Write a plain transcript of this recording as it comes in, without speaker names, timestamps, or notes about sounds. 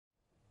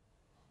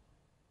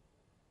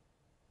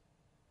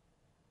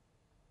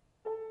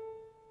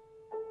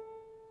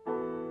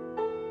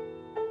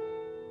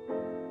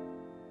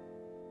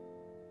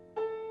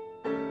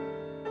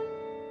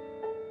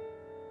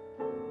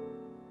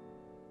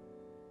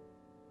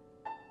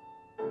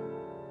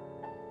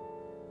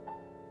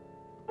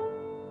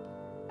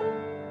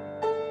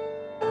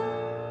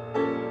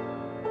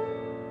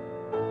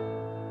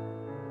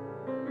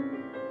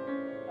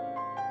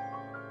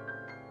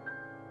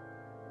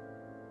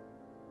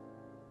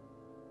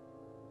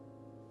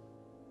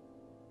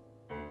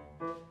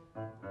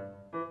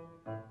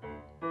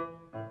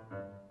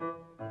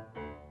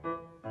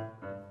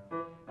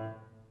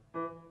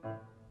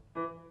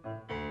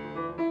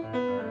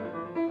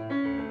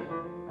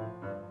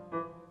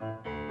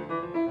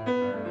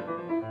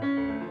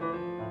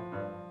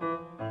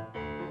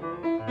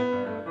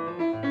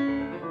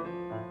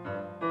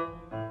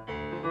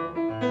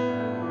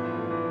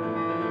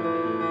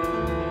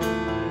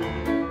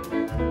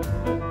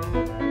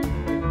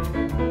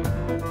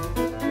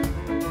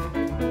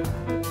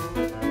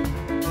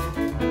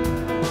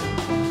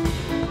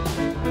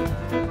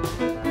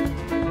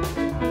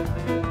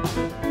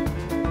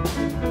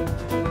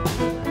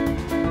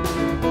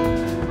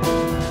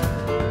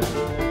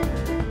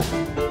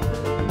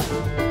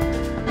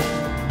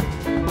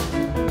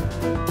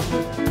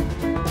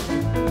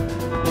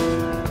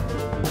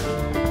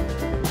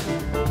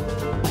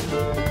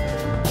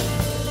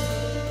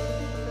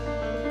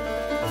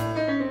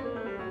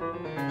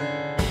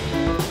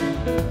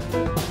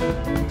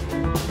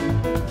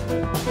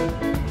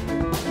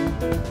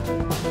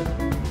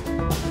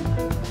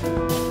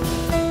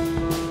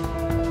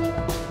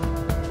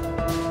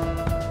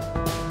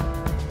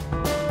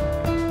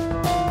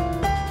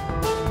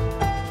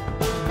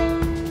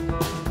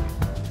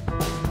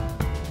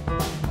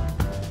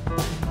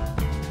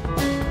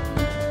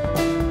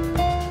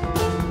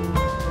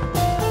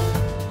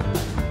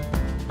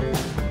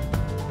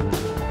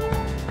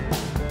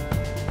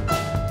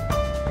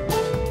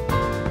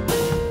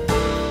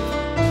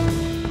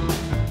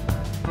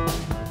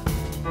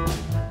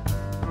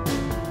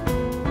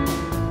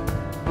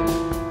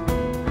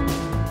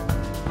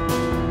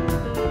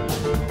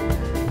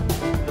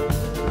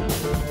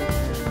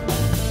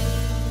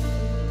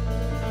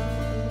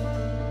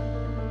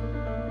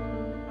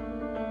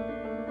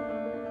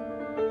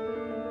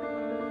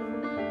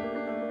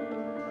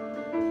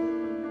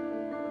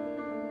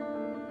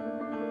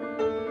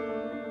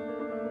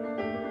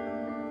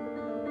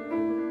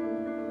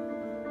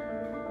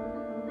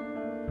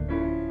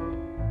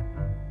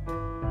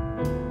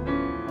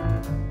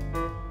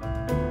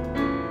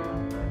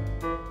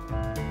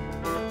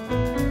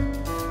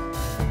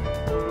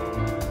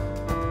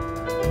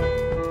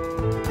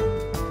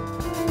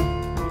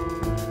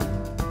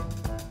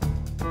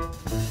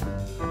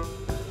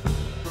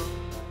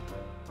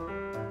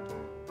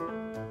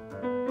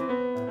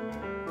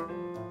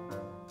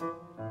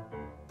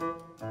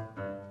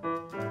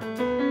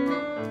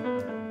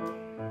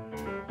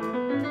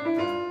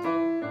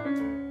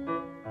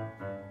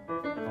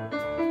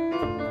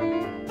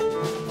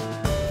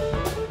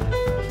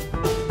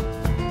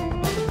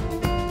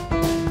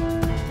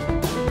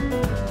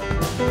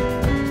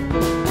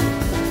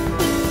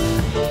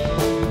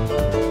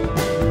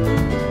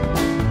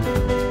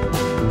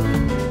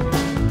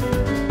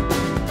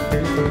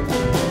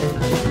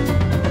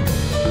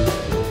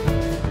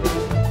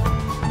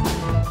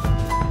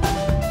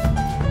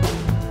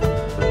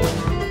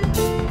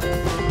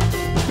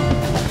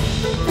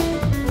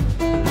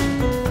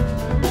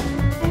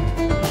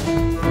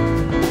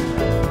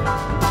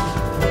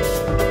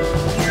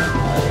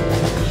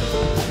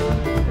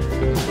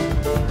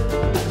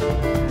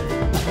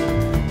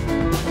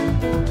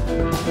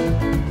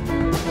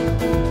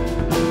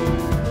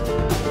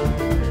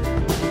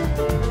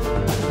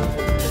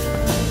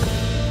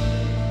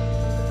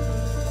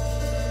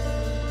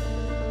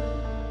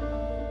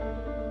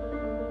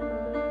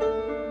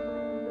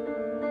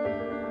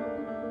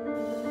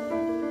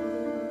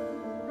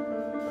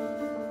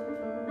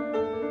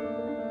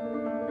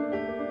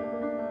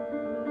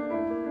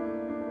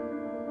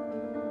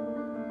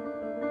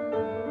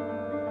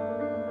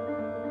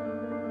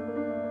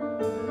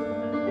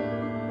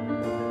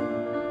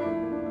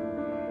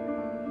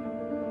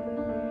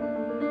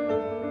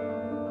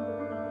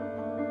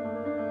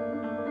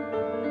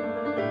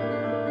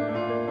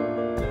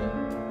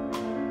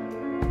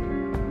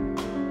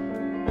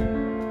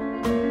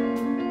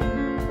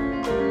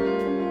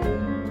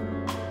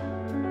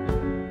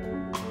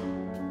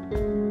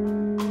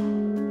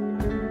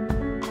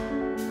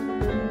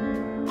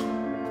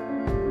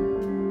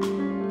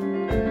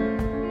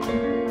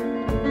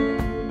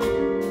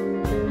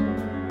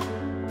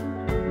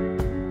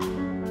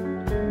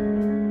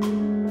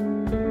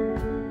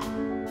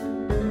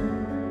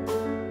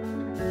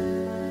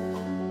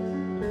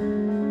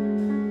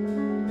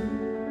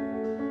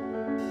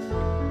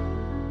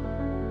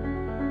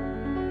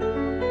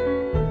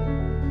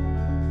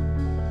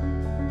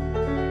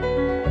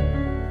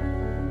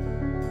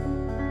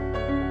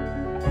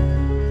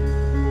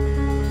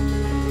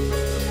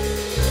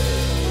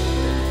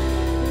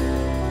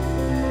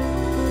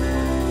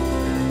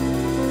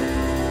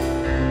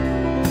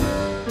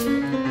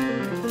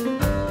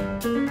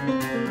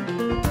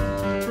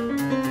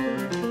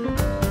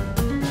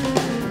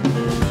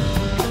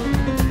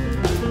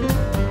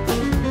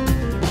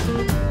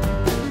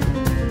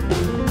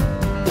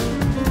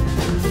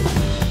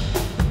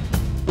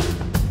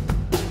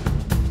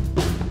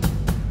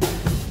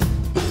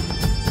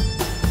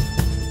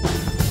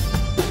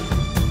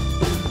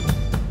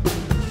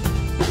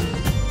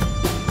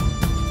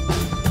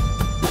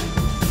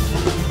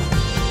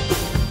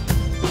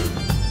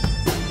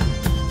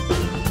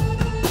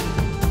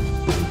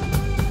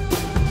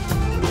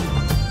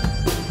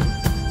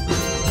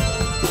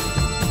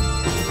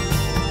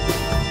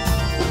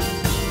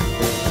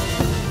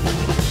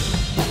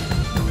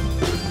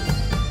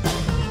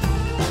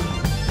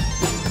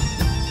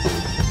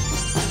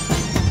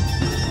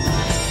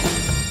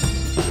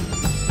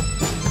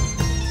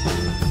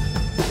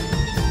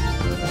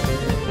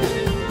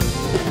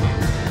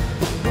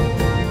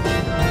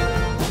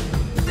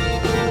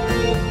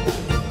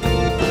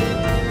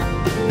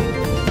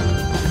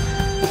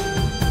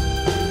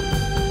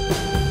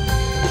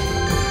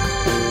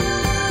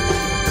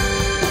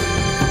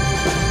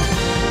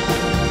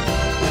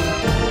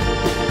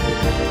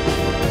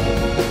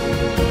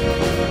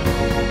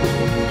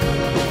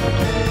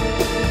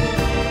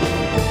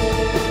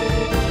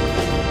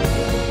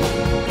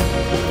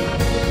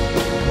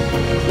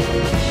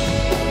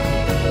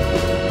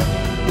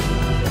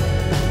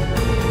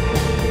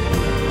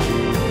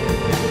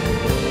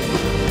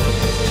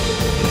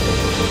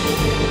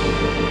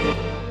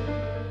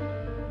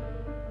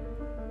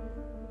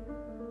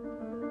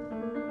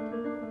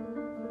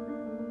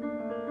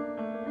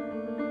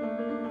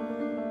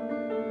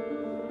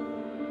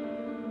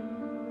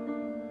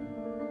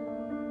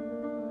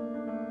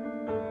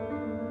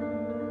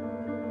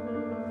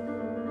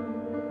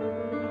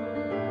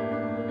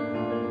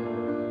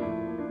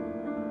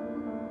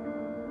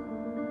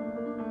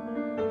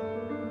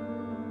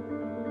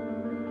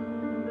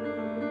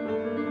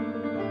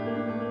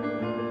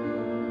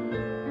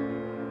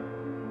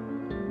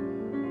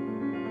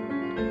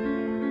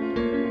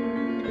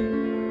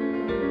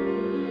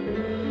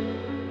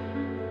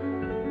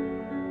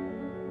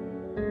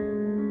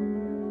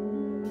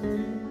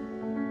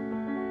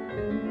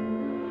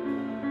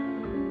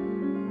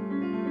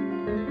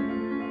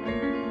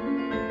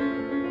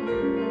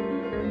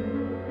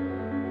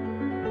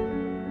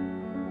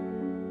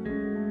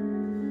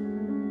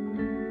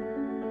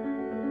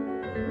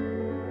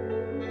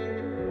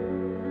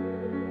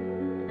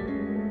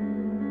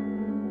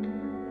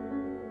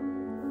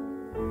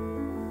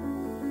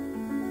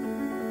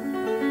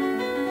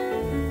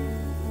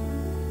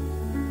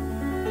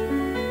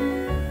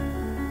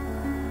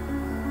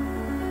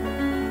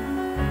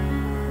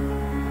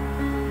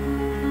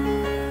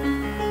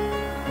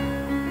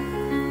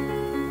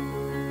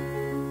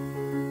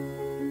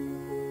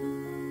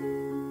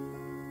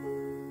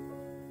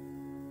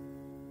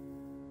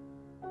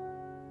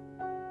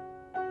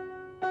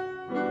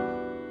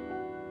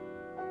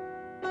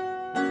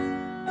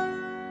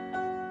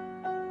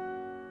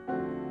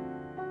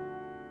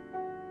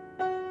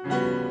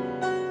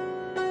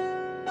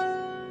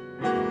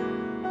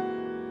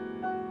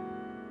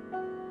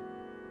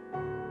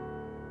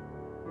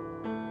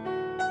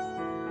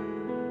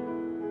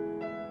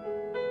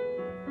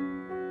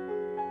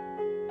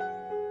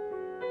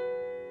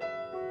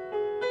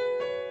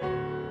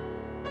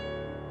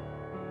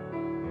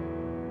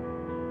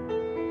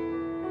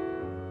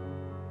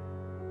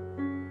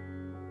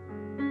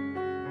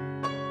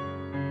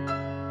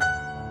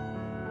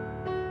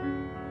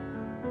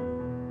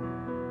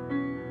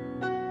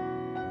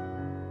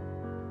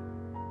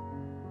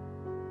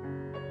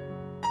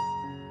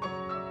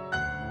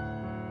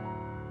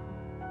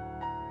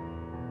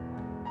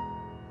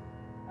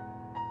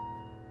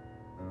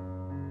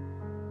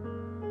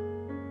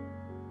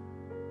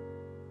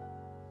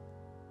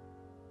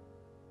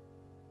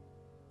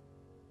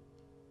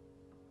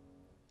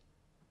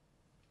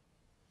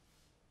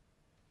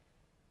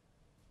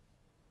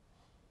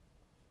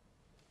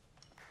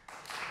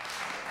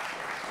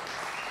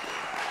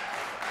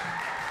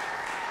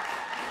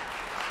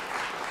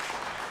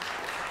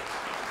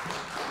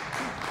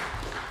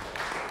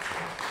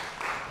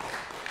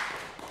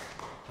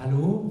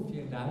Hallo,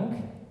 vielen Dank.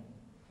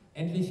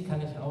 Endlich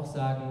kann ich auch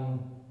sagen,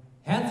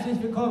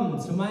 herzlich willkommen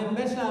zu meinem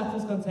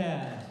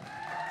Bachelor-Abschlusskonzert.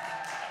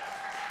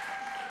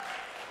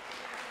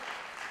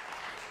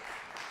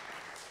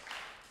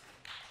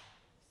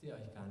 Ich sehe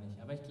euch gar nicht,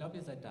 aber ich glaube,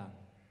 ihr seid da.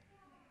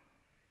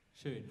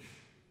 Schön.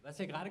 Was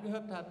ihr gerade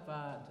gehört habt,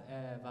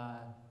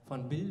 war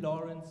von Bill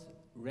Laurance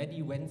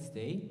Ready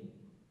Wednesday.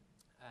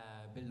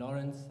 Bill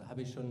Laurance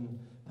habe ich schon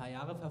ein paar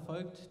Jahre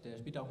verfolgt, der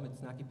spielt auch mit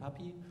Snarky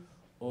Puppy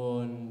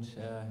und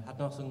hat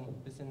noch so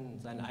ein bisschen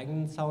seinen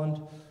eigenen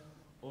Sound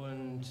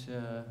und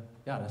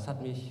ja, das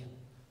hat mich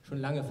schon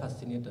lange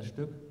fasziniert, das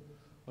Stück,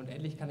 und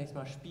endlich kann ich es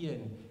mal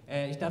spielen.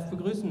 Ich darf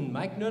begrüßen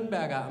Maik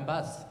Nürnberger am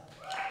Bass,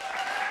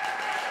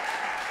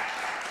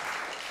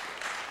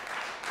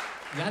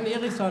 Jan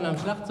Erichson am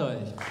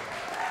Schlagzeug,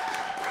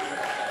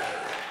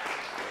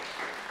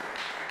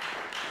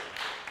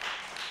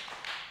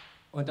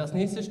 und das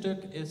nächste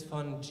Stück ist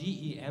von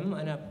GEM,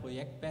 einer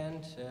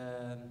Projektband,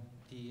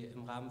 die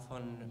im Rahmen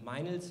von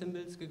Meinl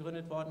Cymbals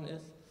gegründet worden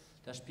ist.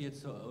 Da spielt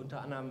so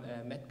unter anderem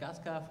Matt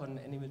Gaska von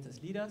Animals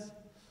as Leaders.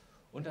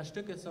 Und das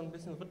Stück ist so ein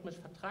bisschen rhythmisch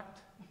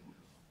vertrackt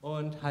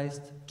und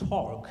heißt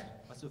Torque,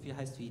 was so viel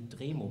heißt wie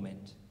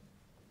Drehmoment.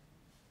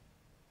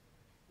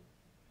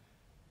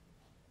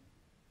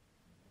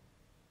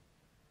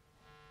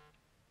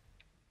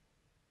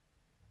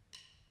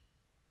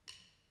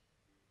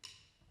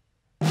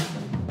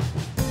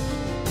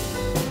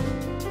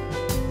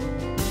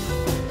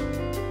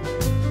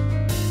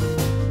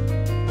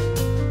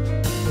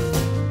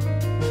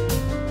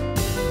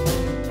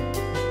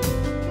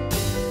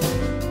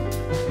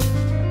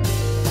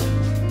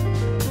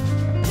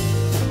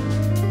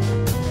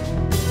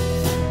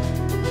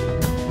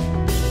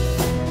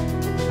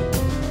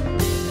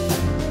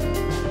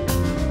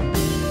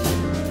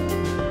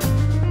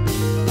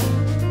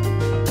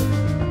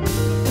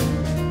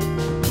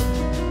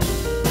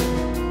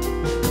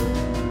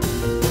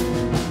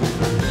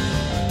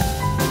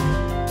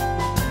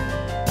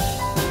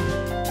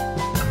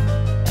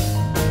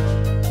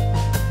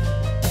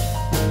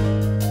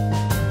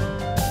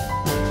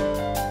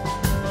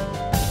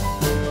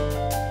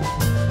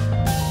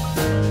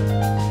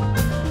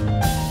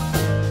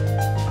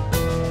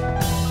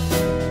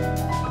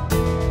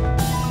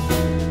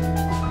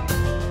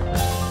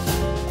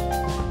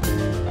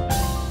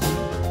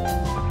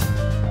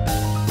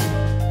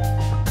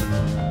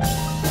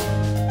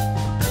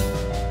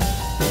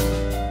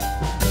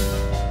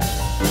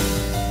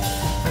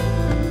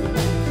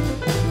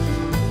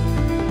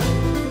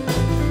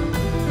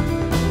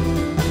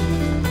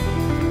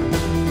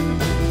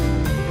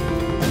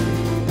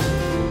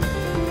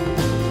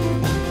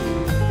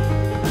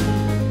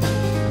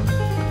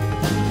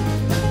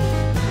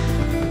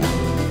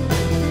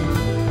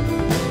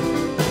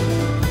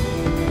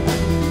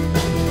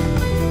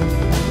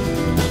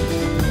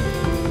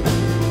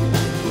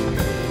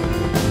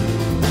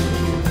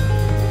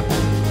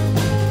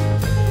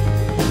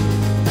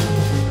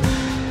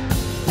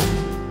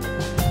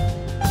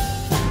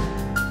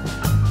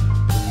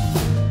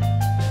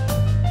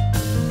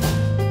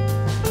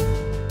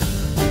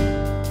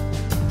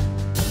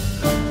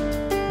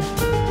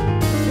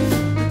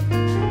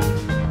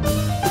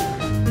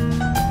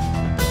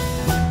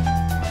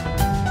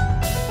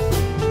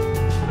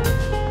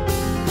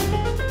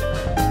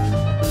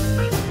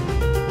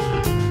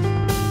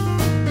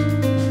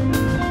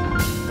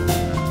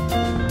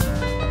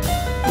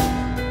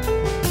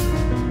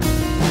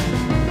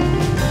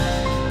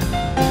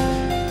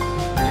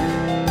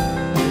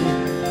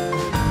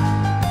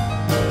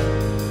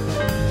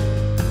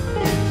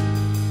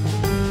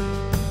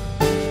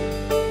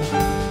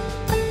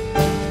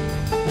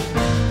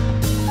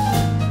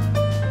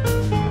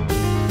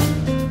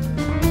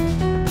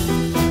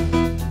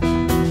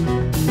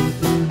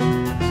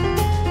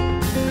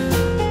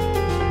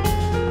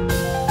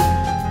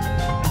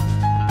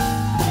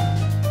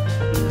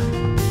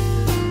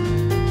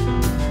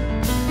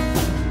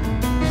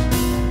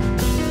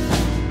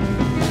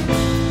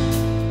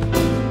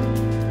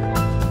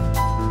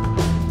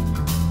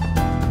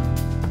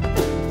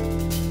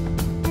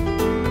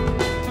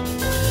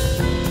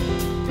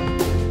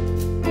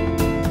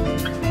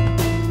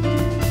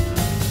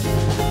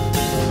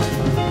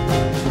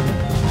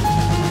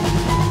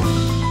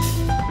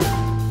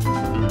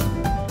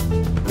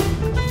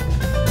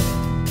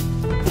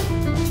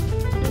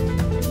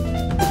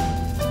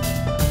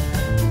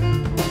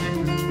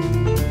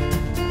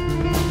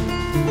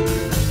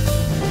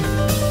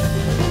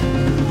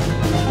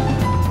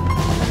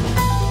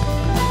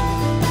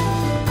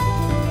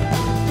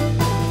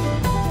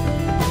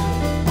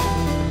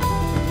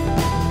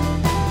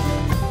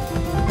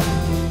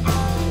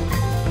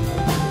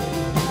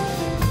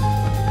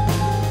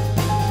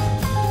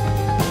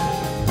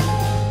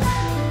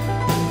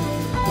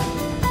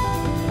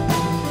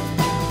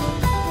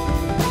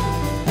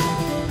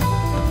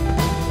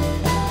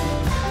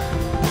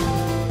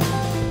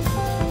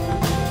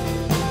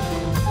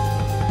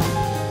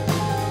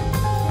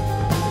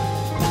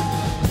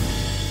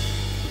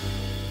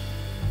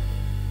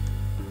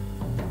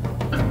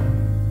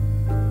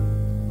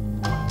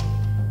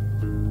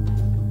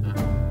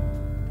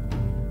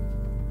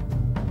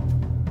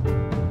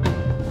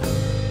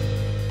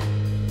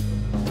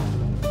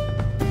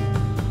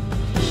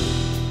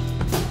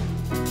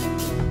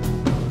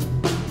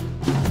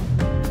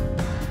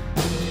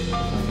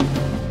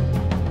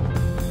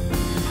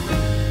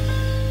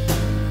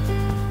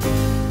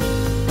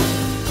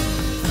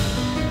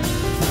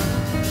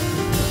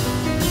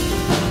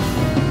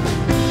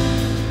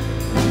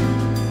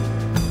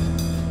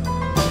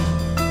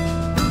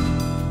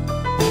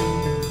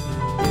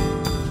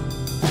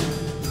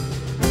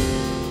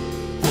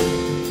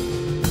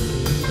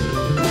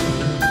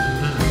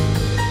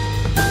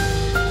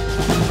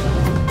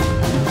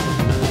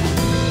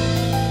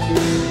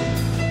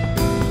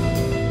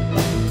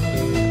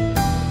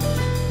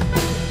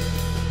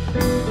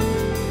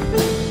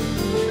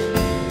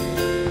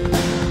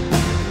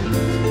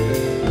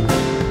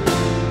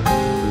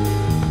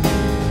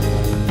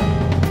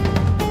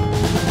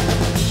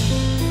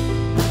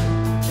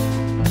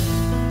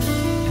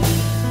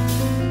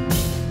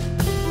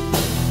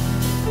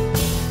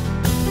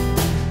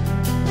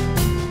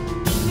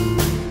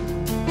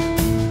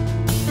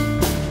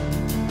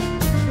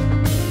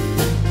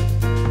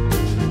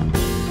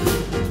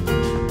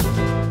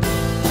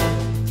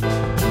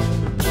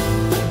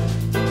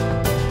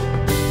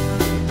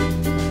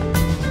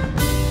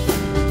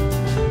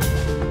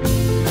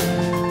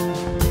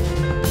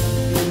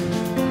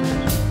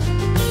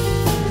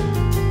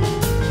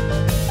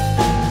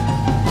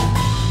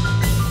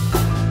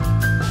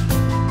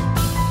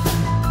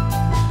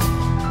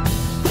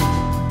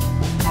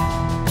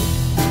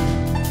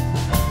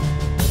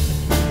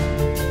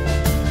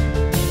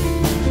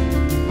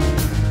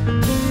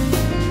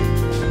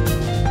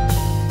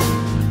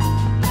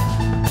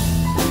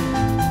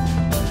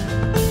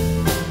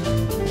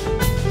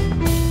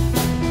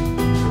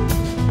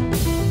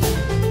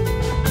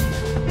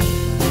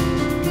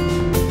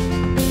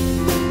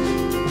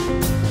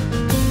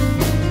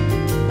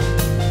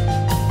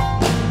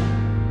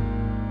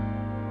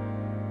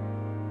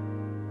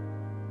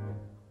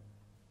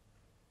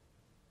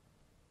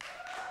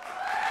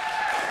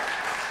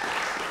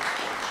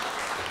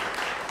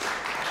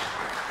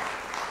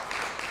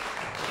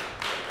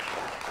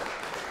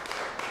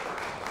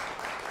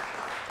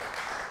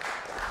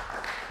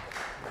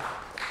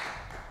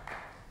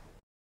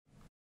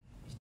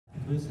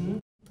 begrüßen.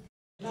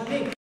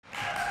 Maik.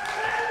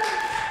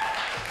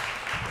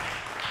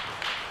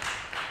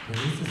 Der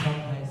nächste Song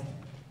heißt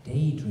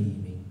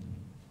Daydreaming.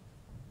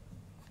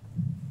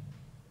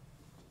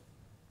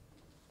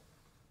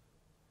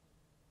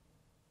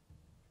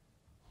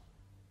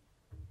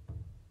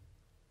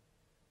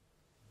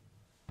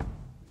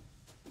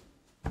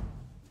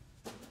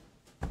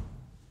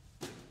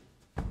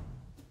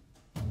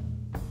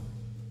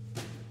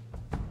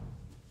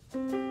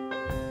 Dreaming.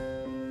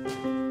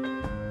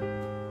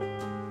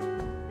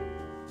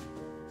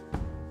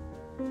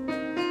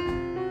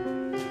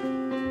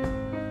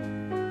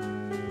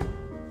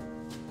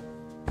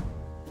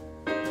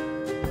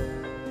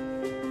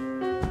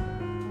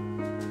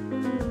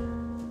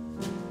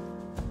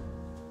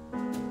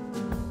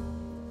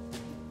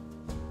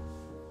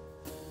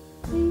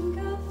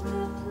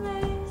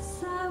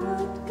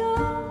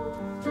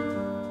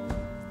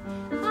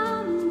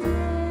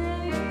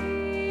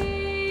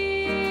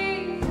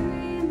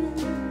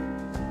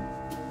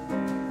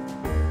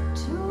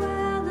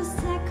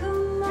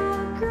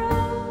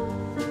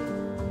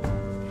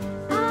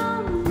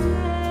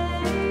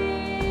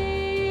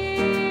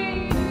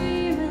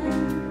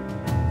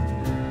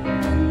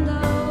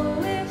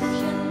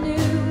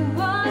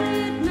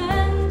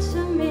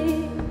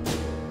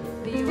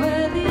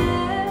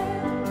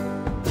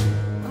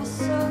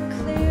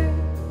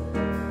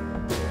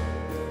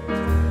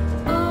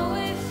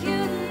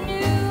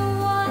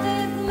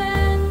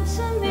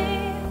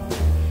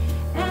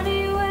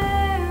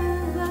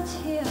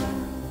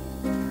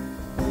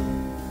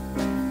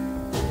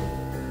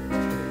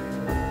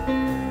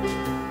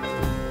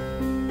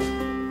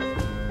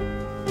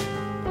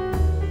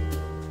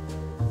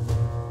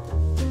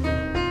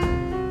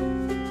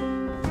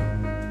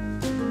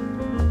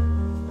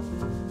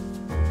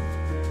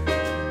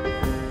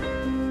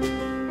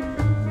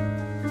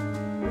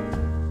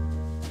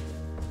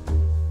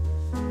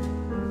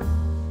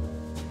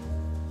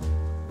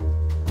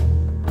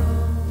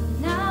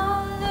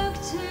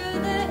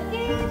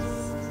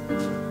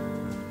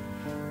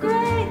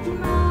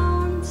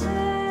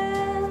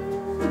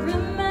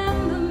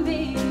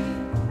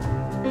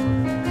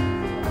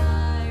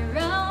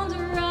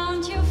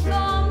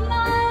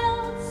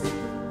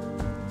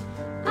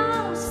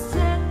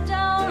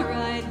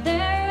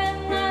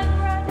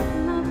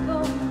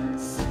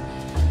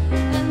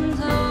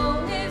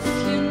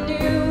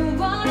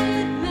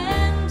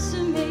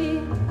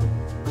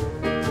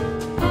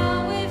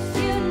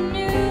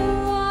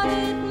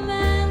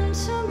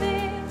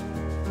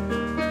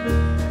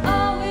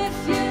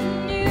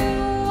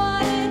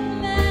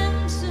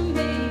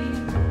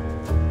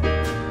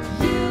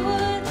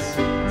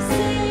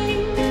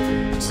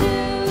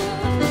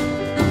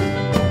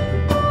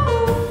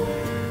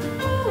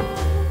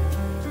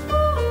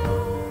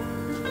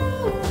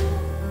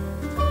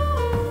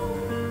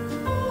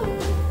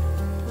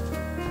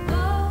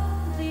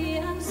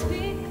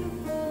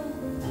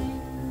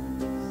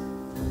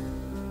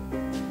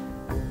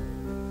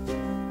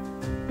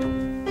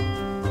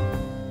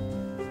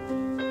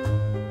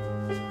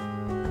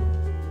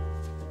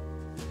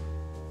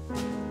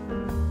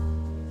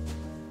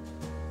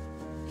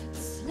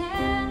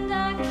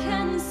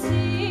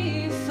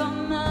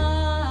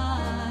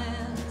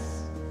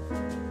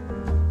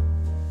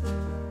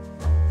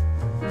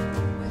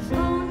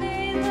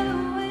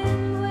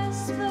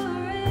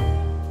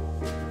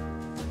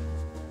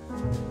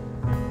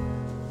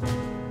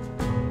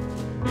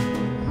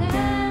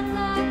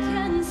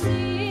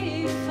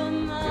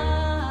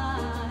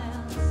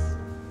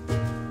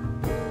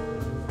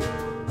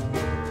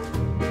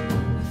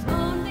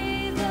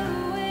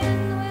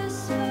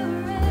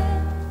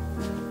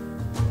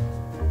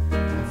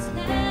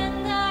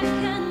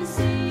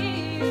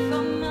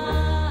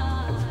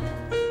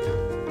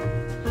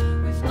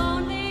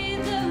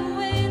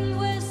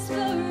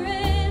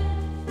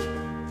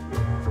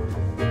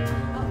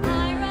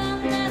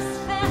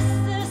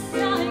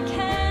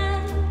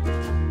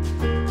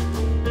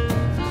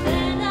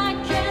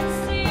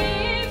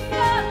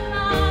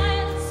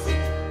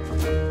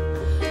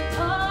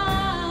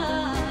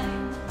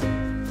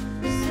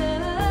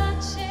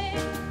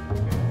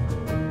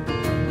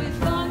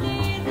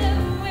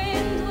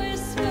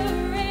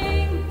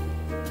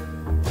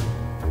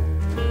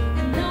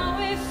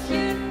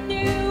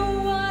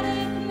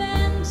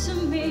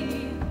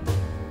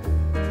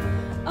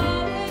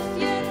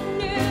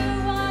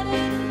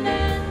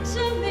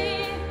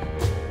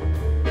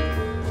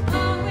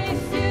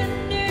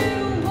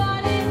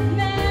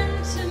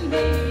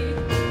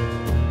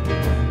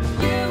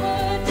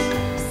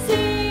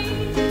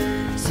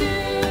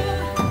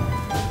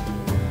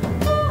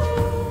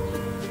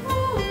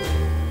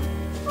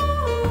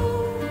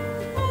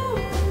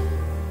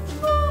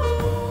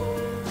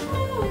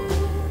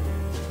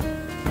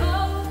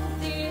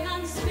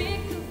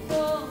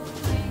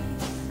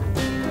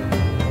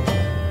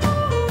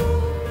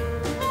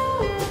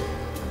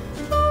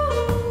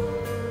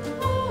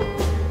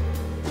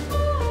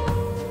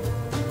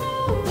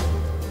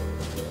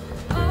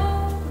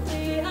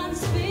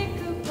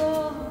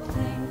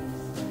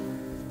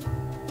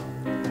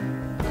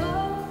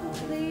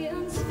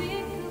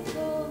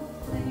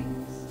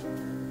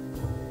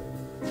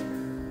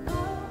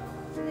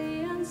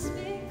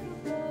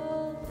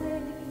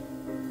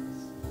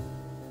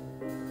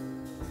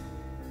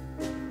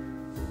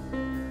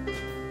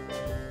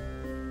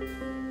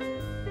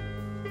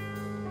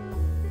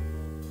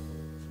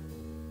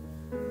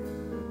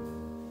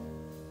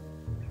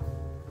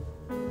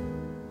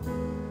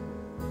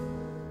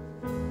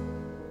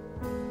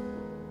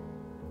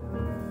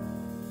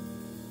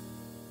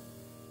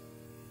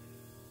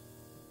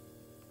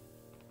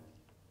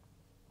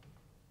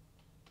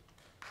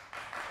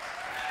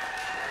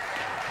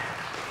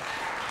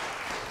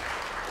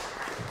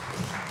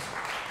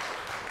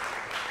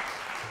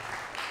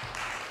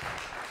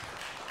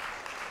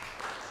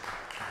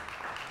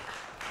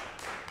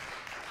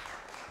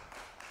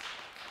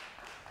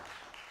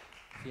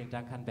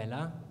 Dank an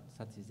Bella,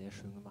 das hat sie sehr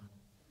schön gemacht.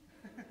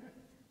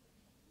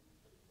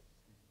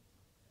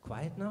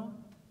 Quiet Now?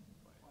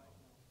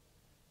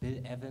 Bill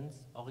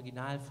Evans,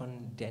 Original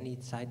von Danny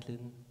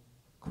Zeitlin,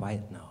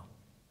 Quiet Now.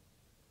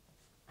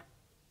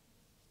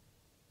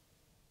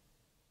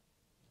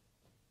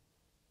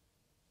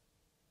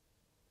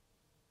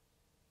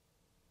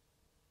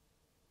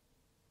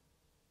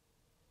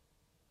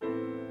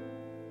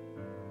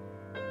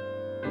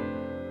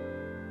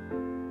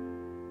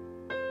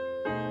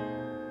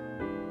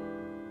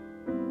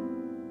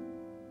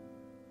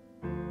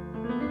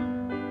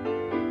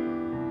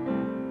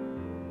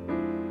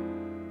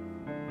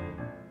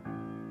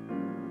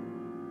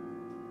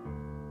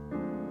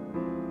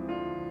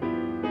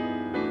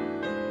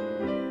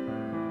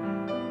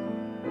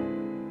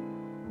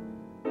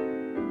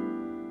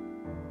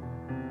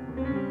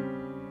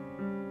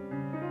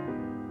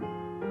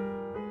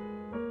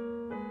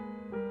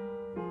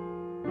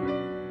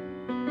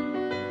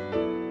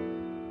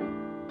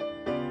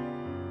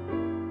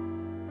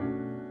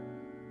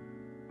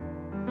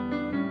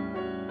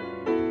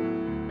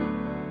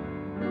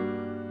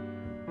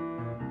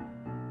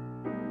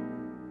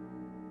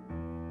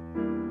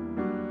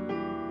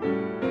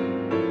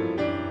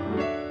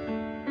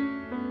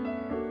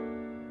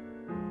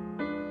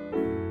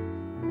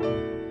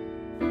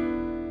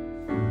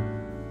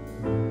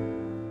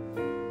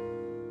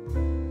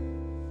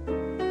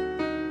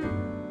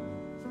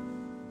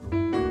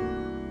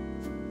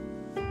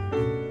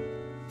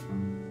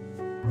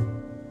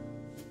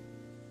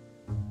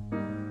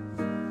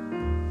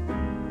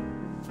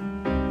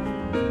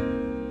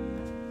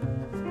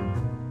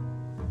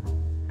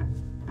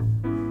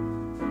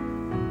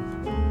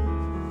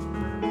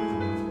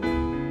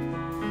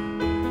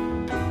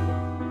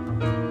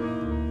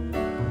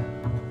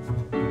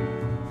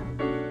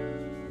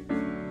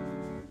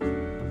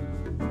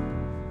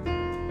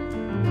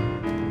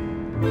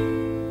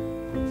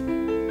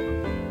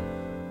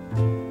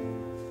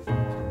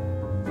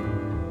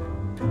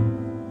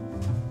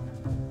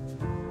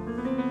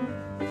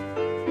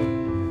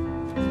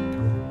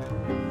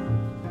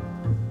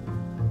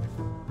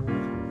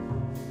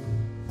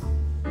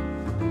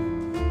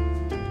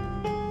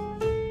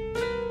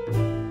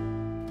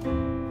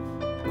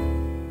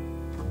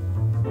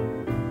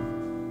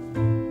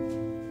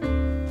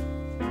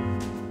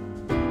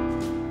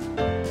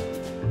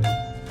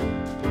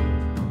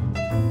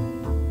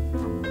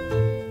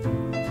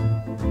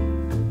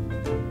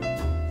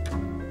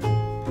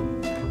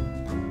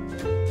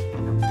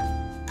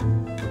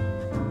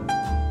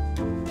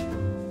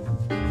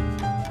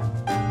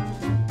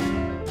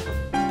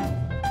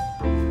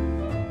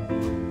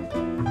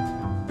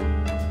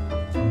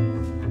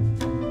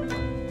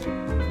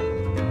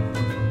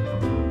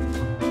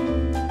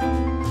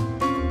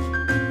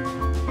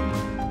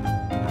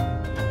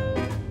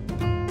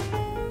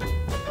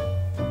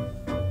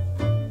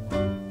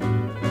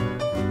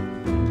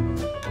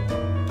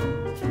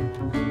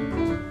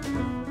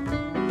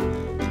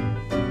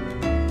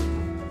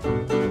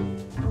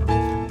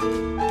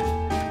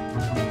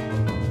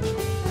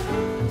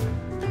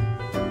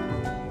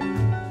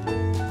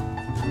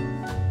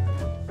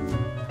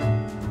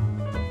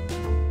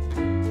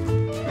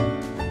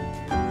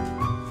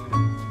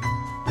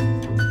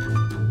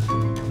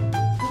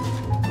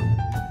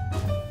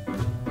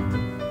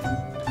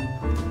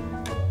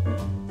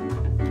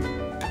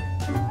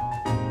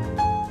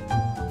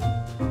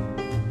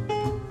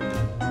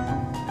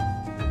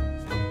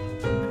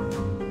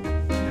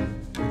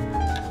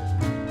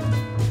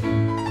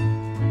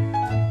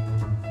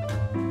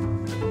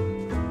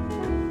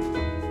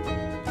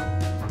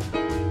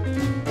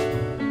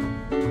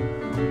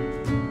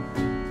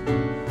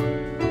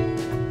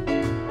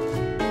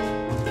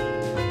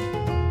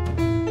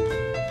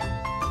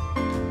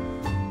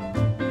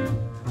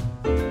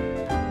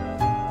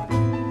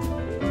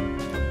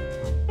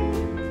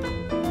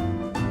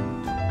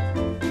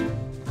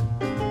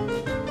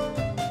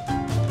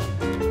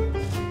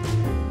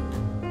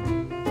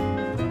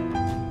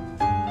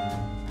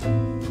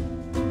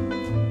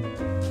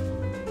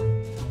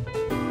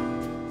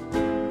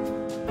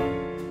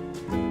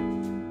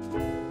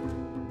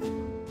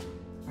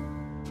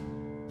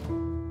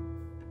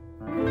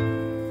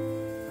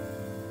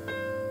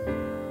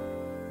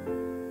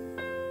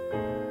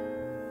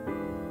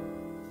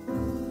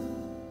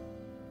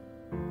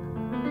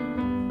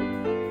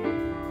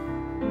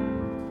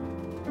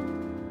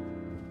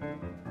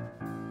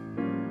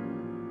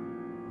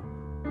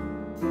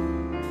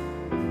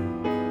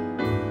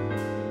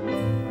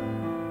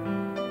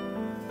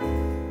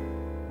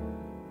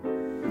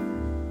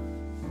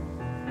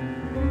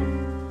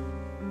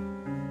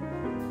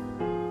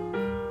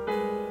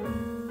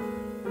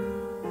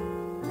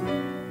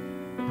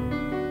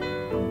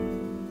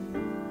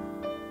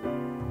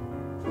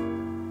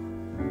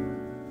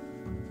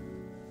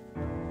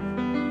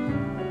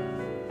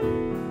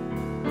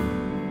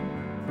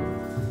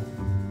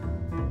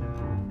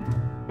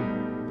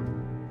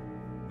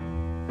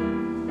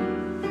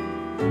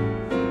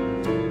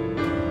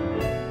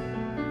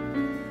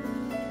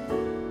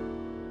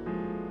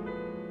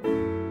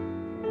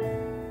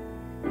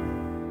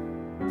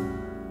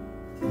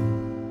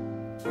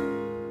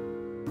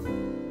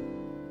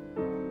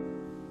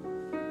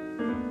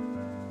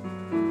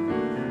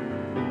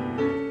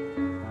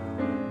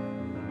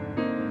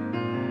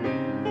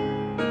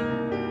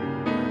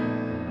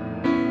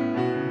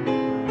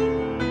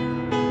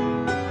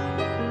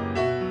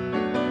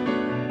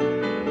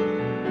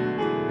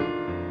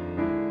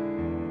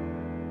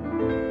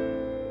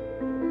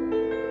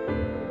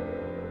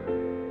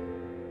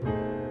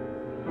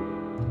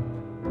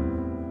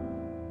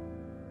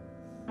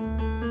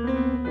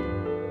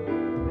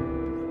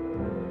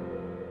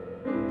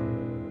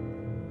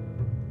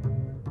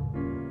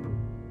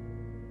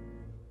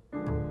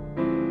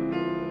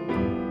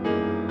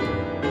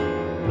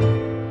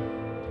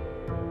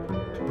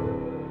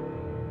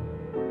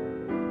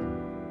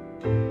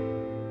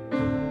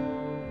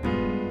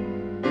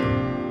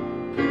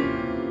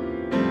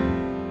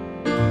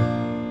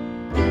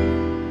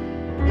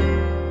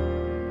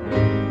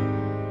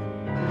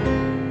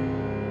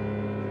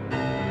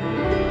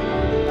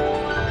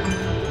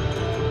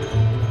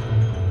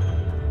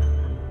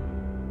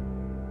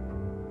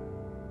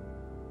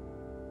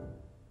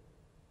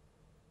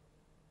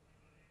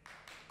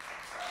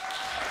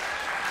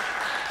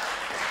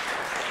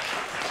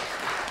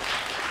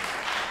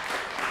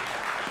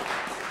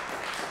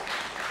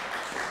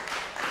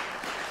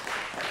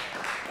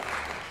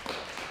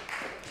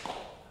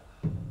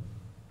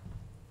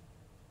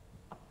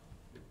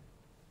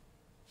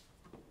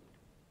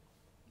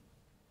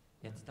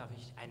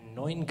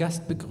 einen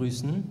Gast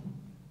begrüßen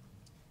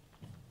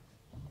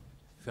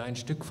für ein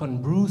Stück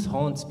von Bruce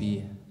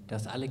Hornsby,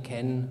 das alle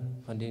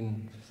kennen, von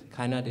denen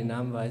keiner den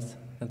Namen weiß,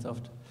 ganz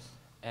oft.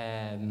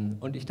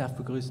 Und ich darf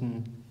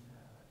begrüßen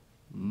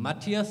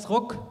Mathias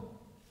Ruck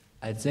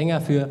als Sänger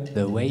für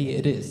The Way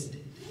It Is.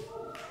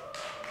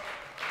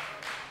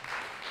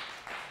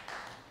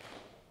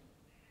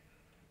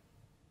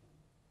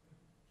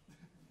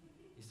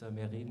 Ich soll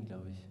mehr reden,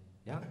 glaube ich.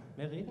 Ja,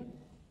 mehr reden?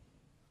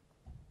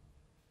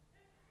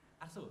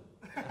 Ach so,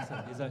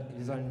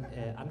 wir sollen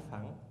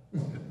anfangen.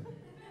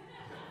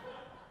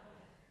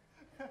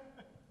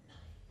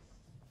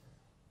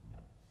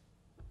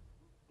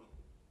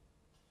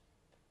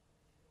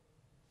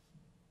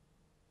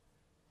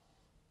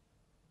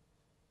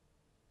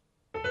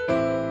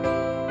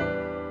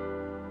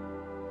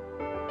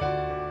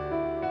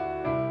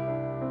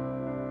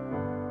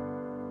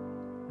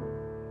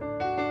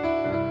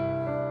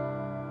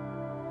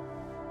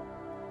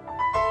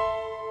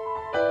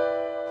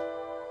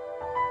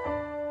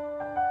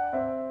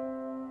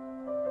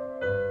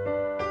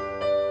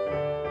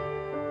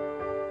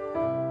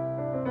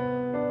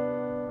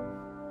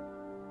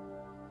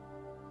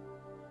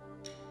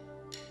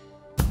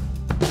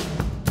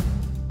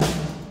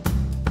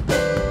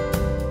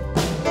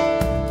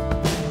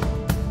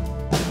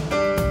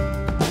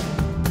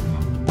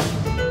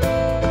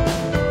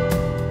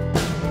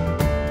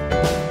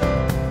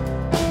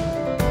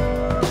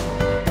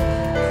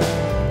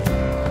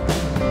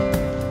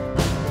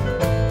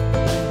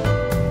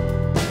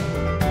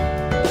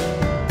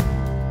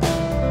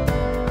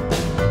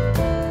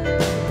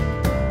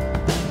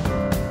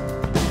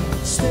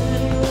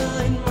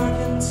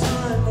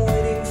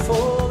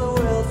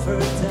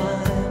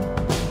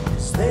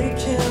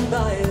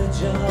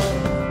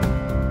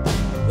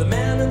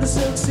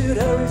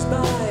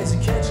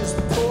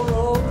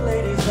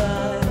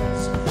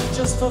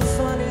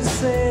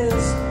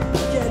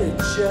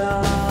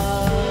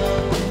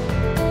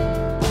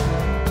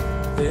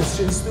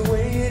 Just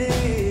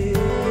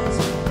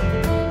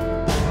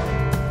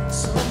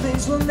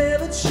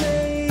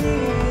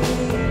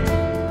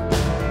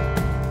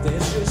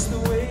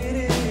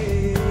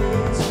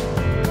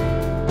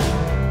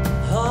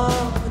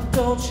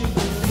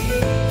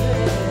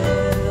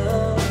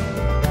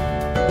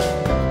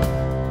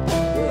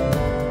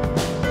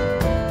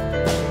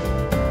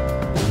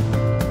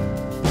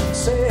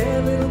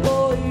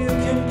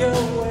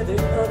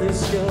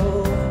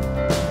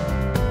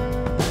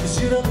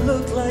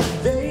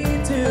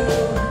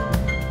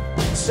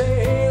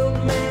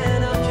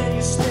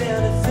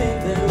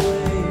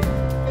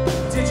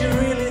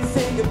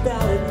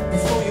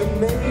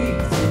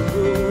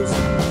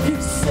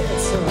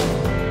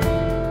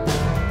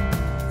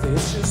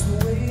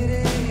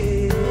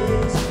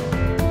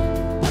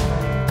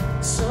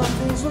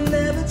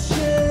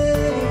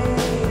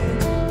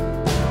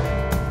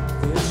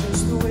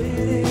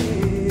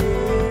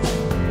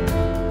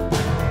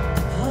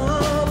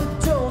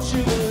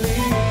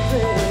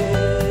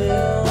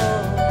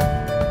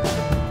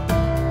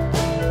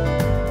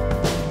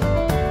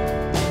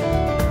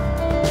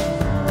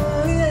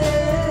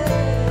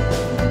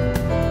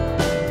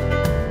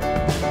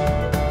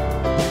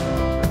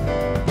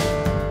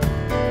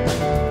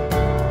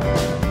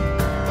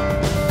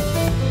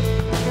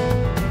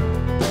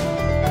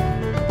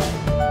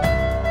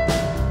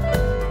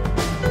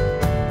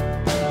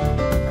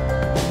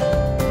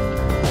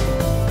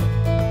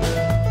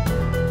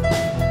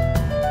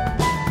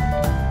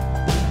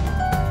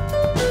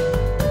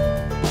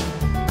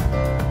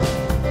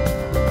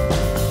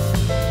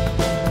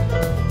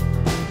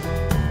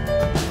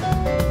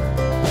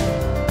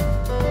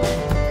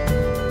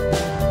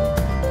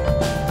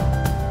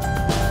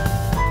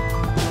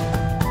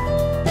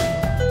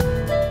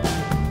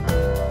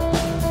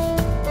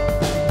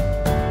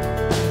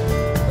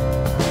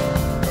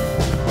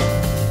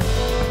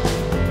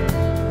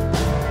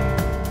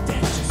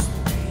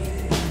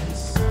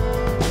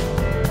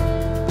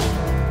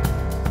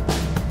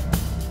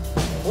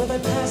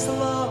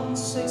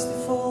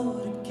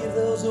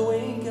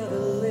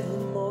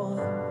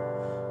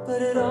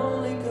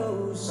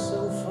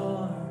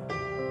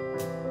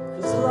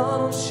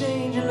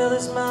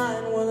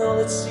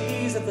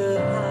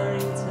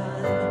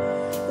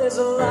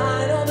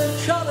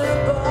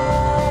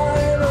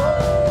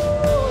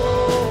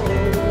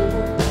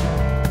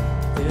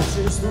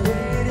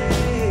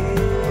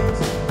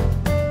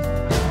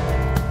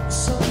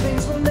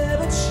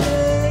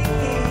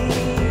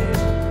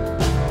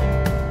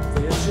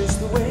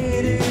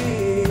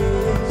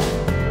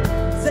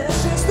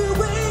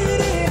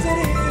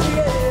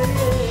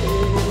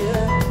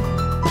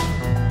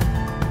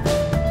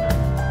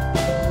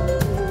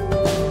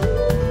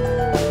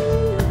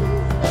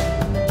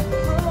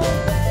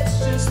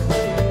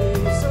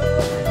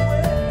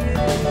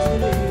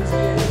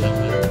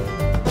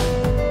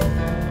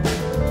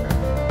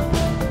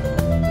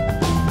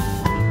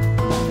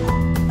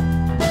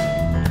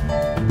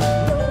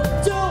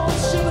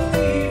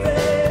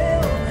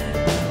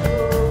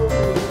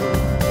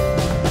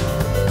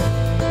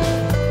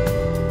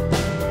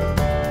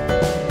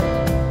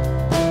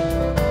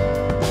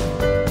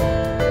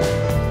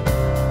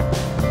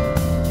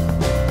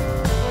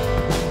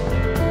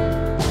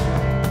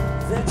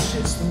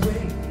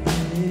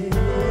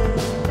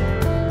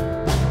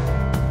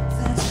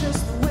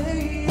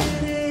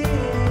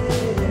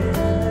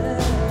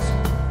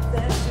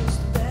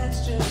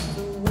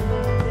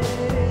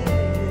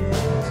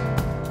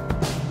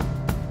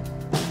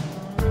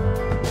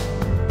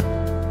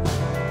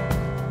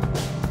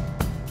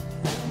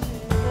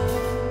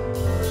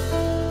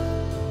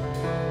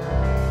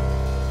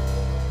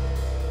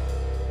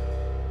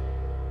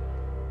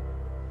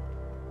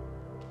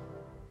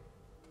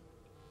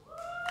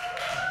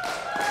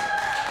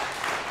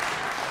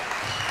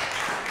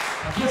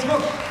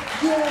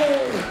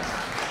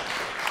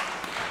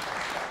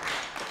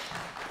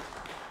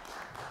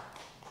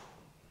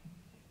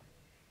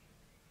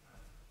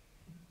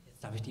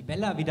Darf ich die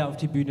Bella wieder auf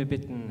die Bühne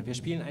bitten? Wir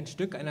spielen ein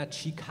Stück einer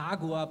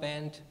Chicagoer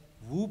Band.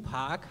 Woo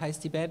Park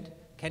heißt die Band.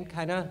 Kennt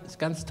keiner? Ist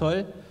ganz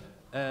toll.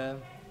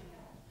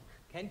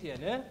 Kennt ihr,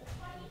 ne?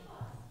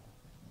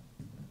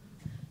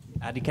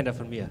 Ah, die kennt er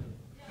von mir.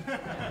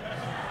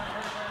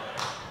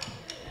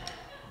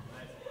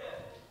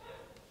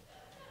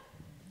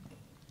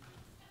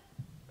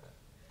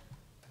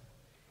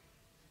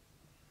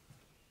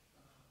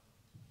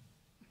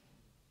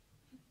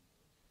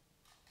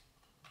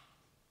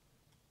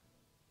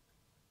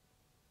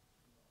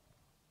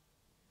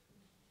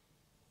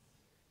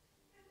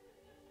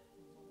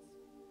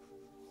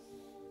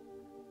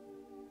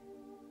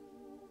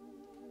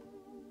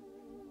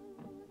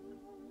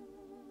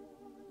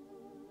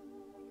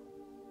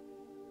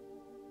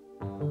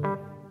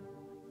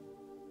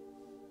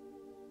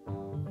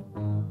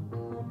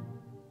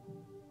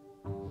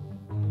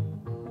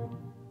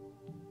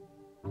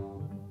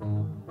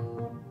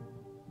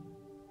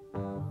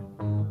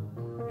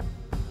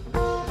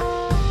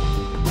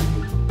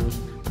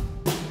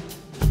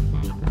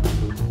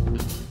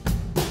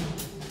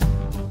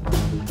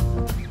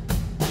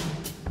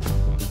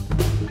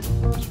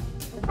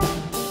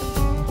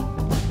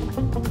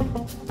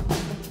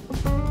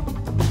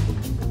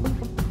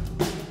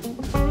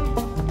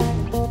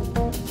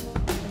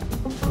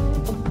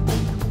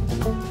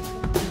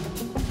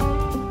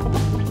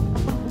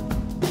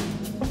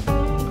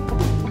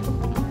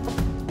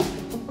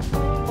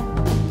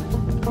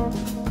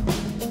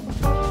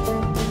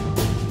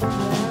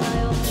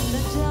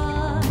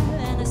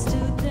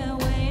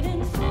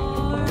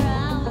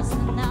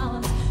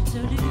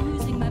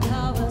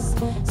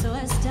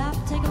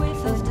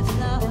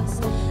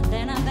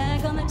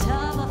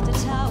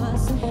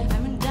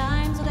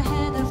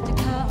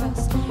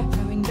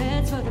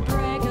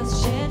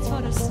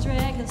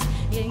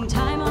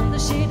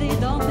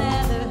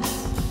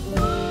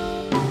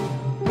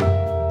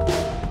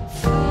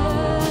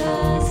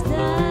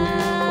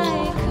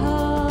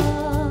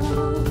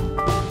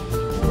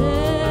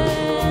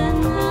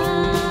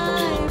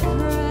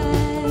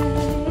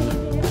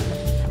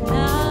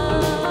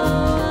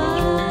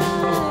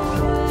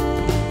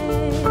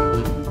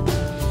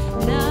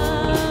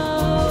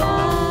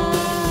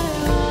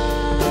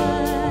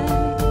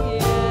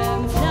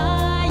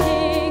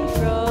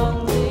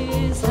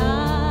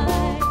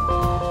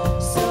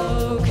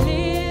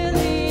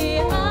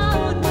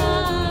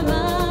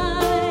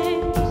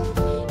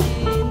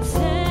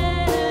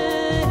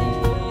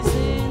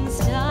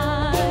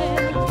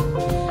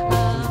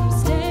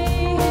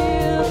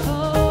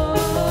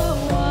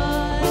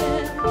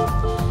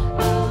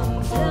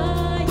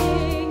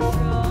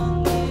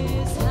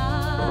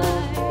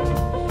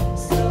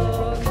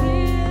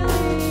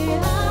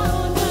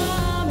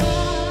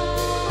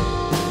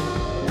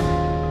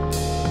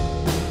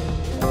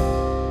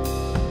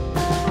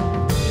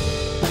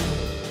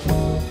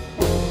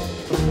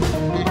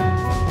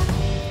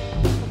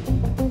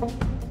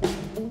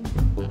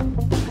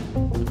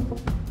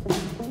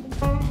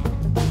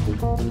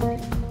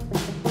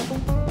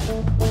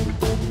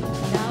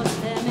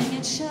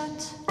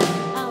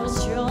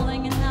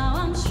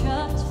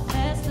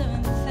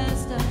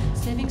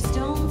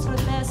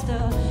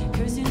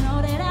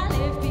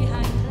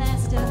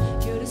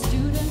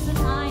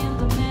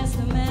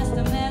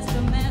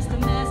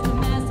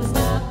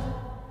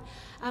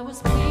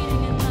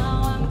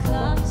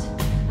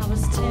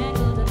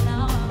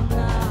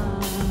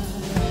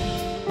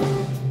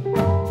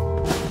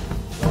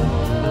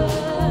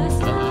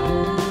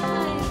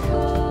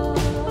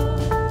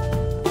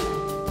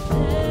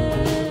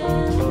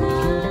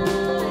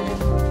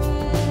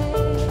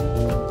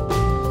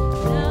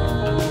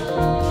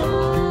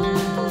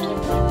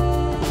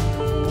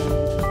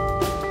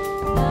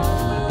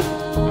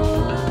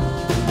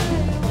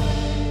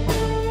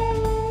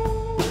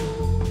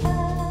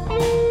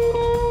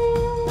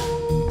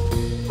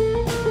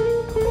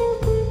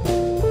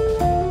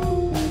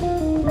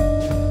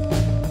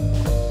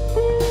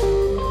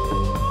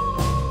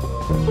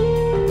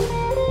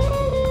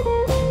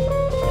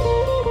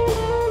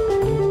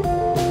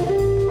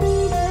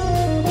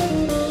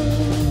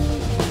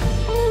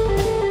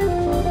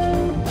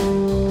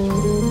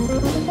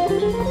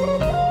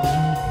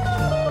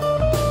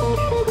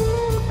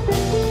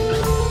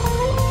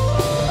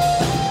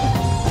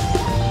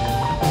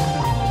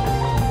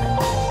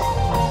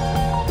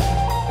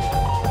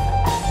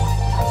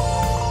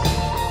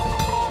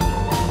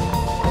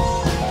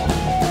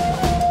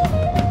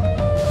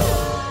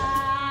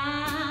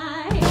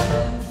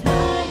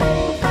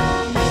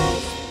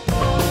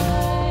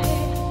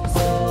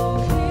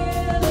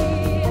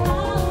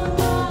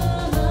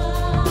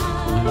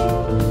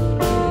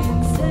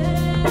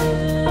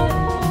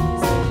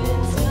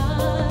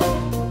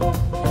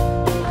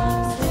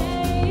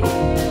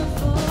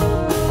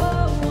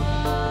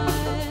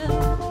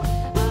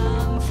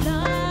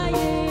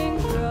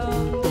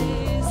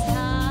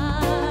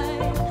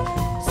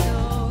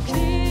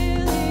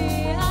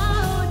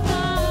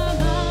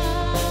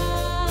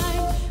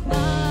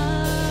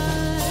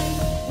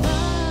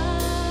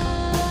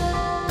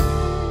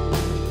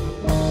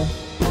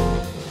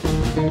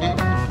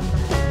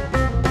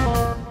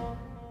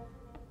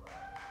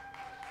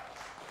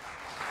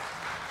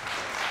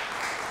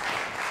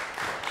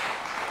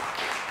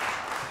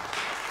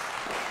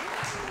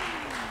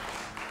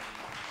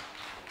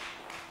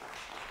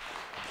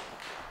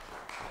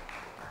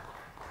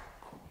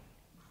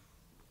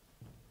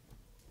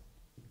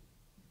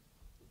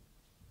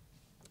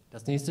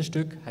 Das nächste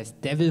Stück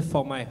heißt Devil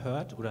for My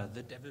Heart oder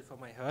The Devil for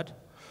My Heart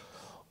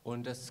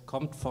und das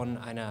kommt von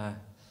einer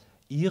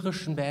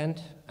irischen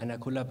Band, einer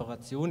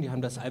Kollaboration. Die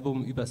haben das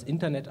Album übers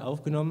Internet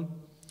aufgenommen,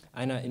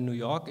 einer in New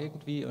York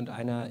irgendwie und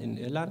einer in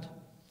Irland.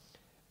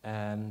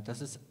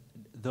 Das ist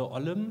The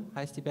Ollam,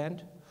 heißt die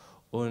Band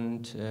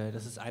und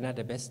das ist einer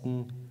der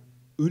besten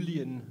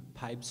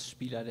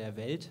Uilleann-Pipes-Spieler der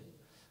Welt,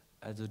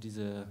 also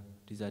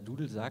dieser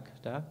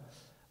Dudelsack da.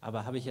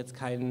 Aber habe ich jetzt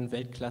keinen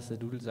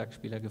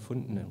Weltklasse-Dudelsackspieler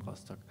gefunden in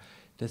Rostock.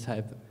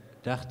 Deshalb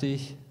dachte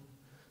ich,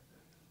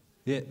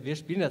 wir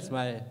spielen das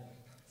mal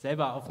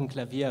selber auf dem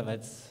Klavier, weil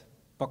es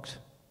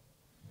bockt.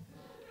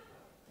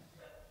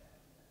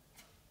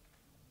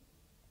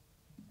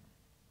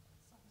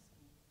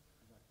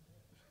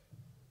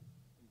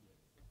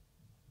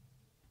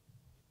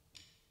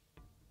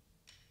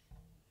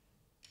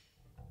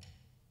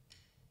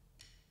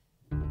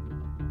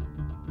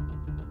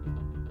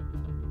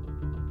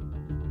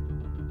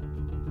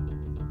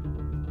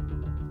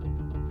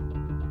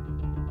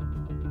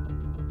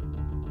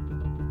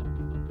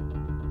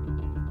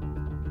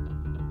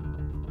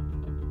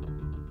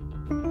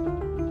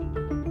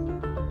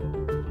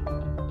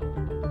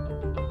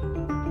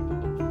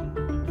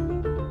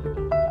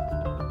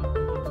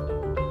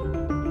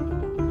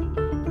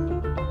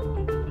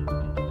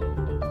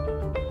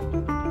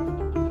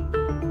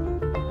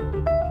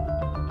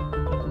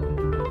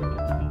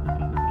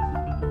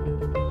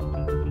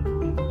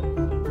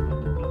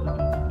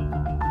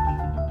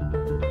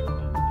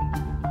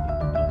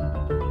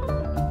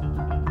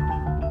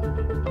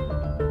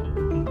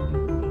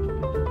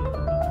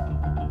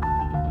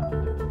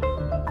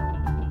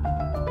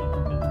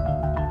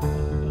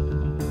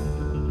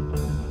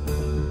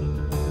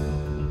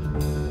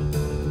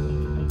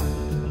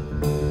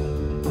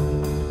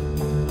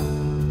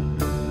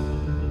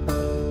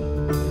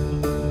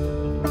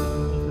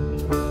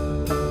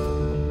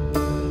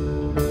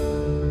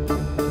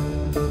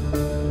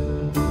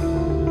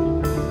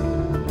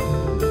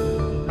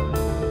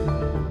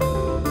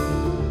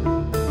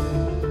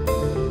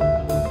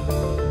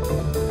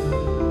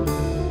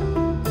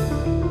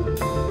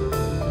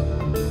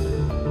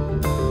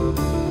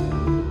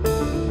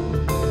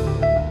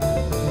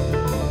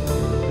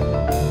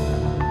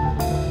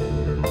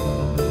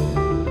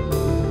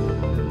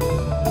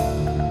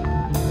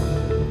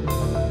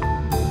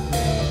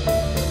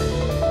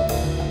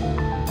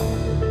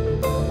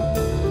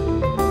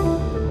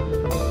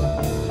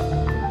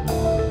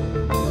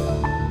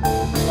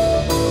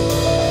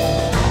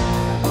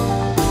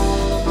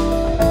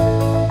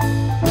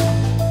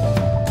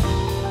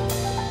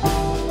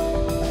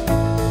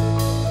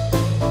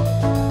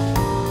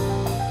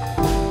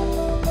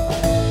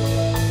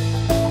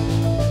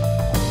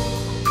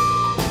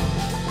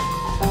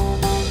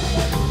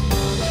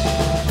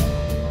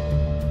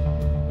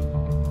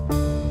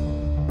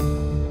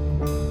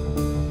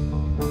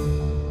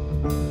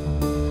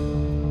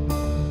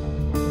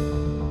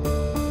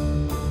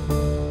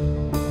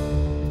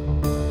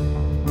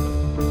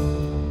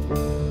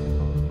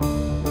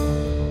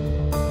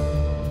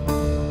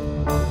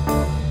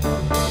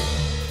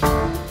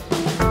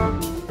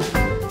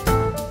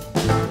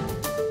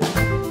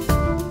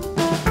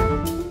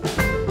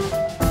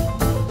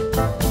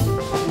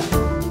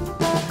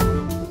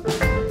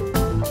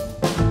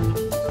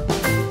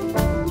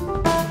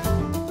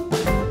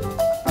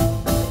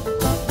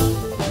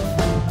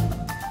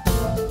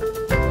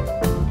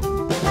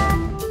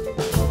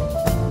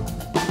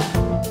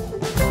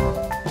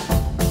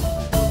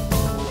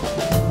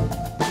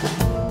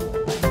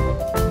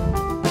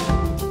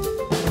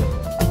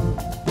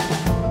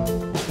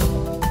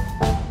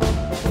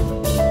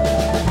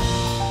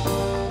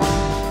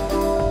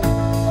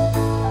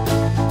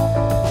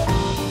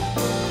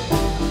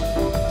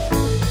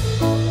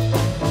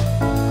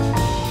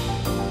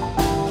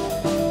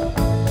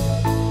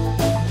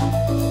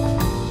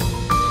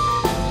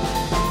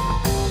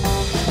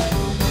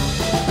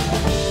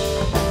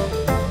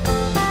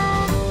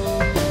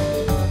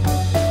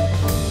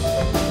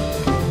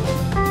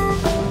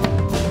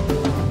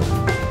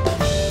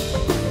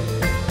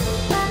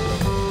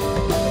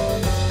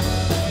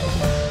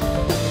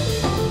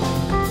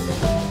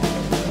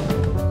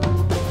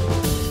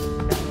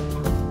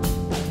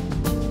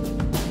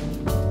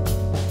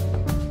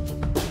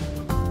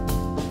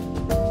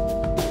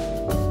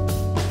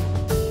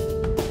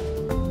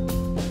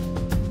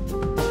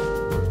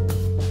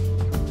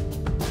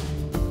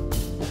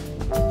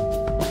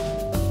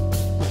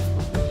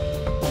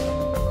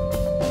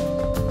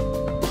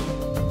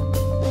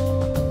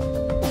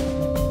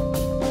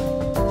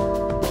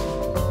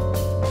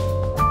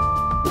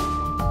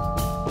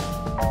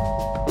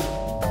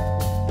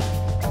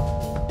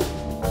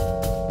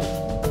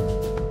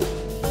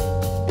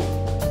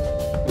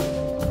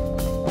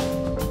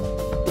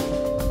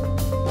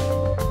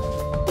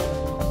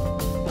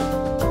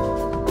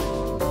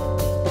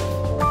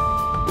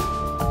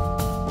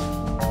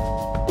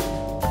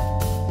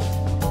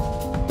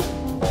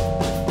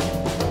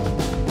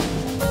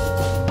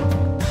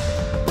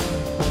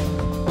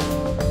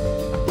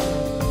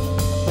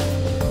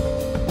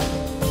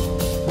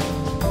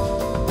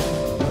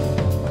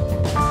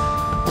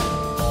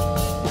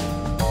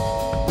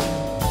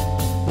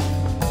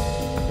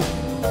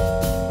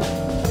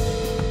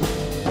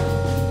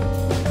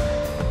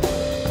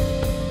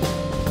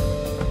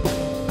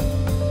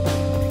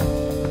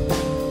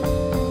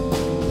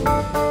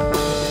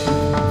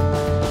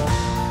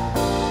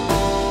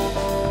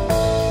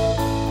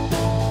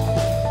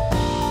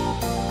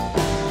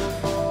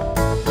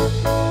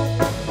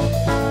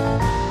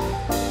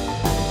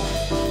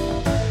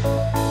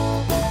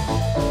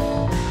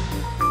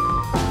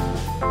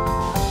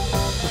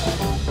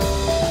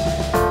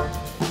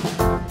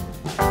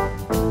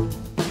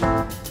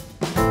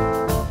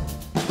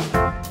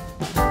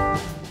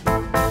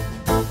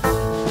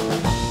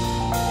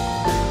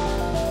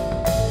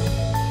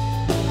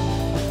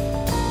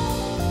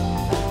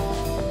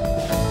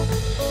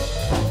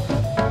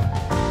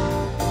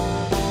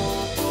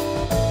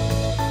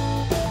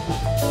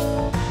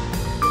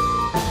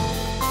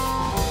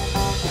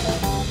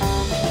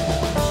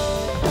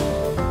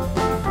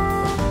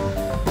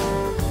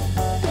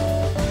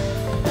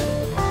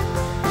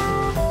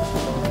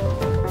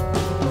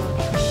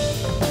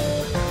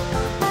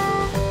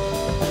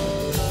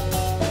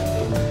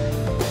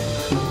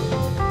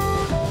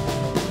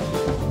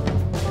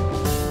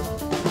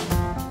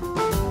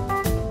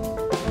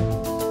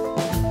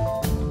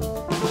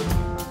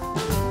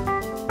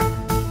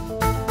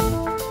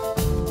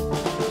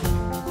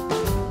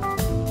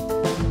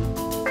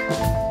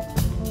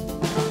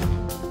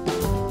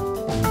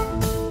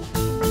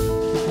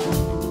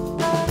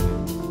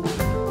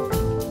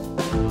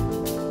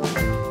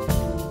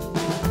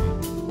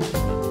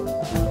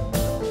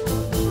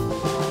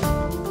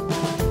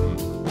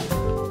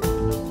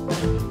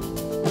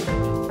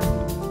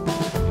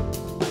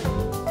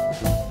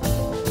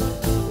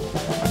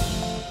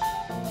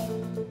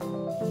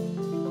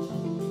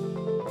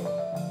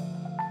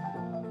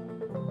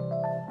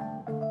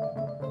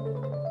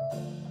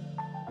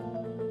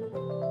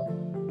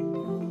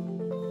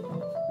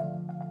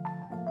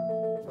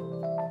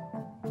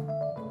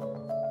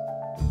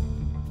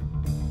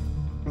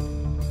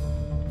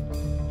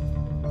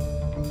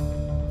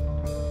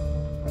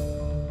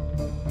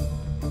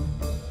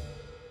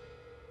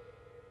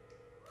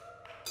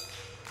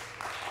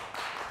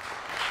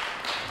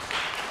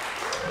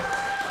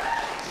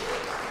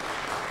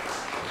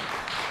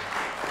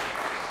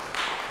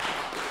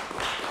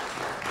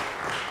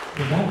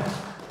 Vielen Dank.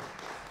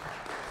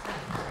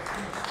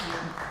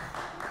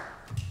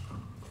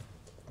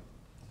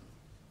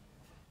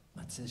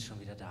 Matze ist schon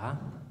wieder da.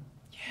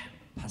 Yeah,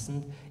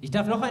 passend. Ich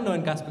darf noch einen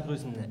neuen Gast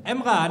begrüßen.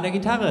 Emrah an der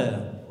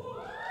Gitarre.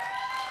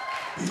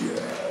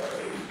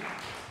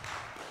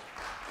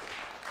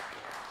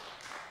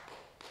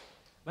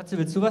 Matze,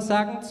 willst du was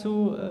sagen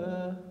zu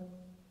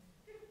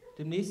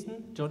dem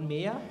nächsten? John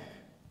Mayer?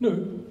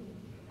 Nö.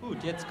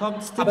 Gut, jetzt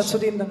kommt Stitch. Aber zu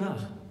dem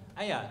danach.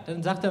 Ah ja,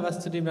 dann sagt er was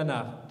zu dem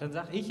danach. Dann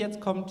sag ich, jetzt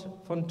kommt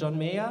von John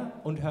Mayer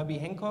und Herbie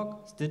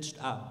Hancock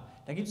Stitched Up.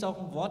 Da gibt es auch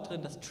ein Wort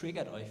drin, das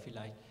triggert euch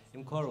vielleicht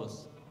im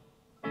Chorus.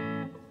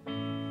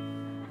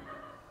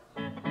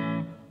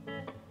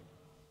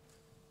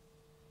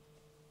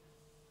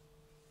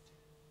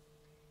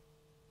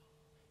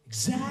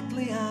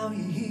 Exactly how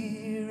you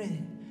hear it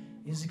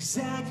is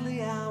exactly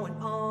how it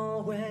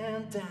all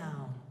went down.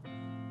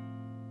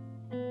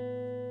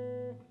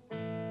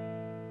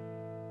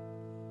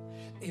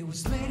 It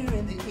was later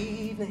in the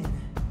evening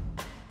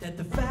that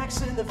the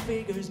facts and the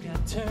figures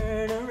got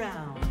turned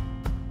around.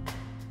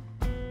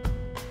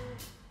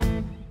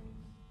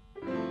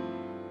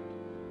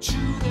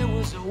 True, there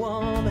was a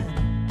woman,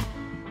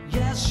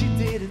 yes, she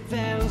did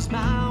advance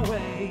my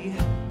way.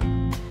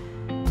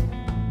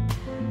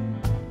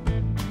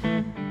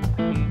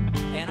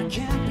 And I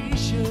can't be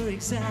sure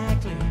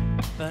exactly,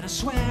 but I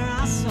swear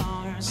I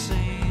saw her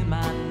saying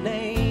my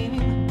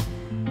name.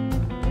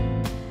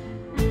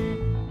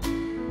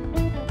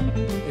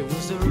 It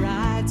was the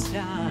right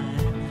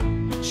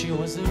time, she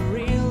was the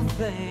real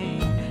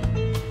thing.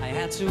 I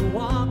had to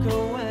walk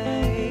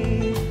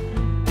away.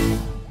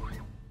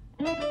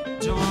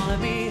 Don't wanna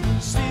be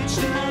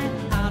stitched up,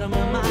 out of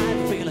my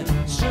mind, feeling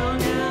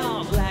strung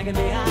out, lagging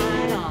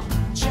behind, all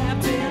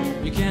trapped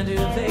in. You can't do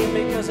a thing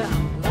because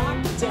I'm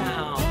locked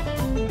down.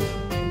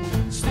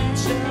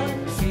 Stitched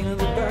up, feeling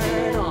the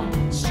burn, all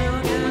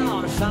strung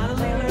out. I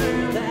finally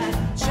learned that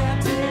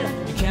trapped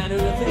in. You can't do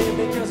a thing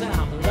because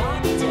I'm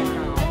locked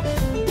down.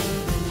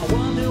 I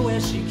wonder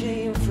where she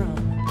came from.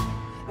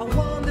 I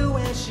wonder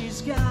where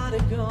she's gotta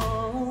go.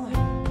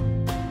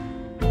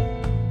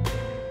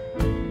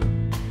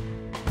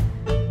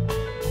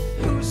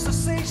 Who's to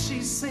say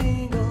she's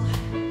single,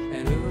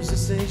 and who's to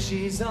say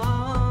she's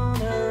on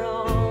her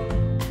own?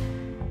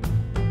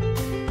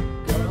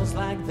 Girls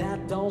like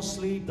that don't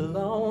sleep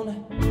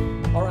alone.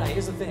 Alright,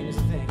 here's the thing,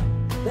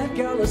 that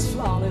girl is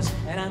flawless,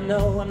 and I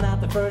know I'm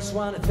not the first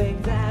one to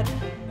think that,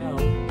 no.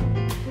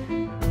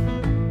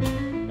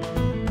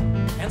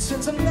 And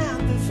since I'm not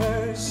the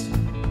first,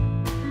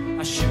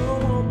 I sure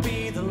won't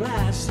be the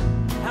last.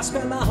 I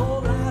spent my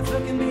whole life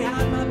looking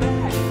behind my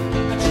back.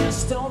 I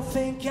just don't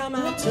think I'm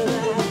up to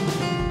that.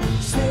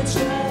 Stitched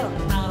up,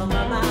 out of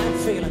my mind,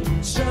 feeling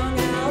strung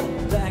out,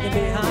 lagging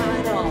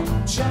behind, all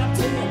trapped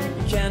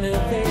in. You can't do a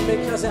thing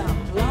because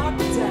I'm locked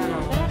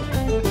down.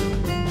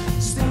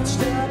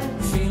 Stitched up,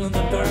 feeling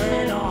the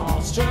burn,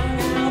 all strung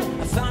out.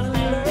 I finally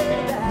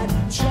learned that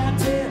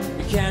trapped in.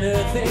 You can't do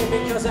a thing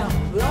because I'm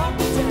locked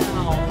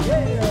down.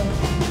 Yeah.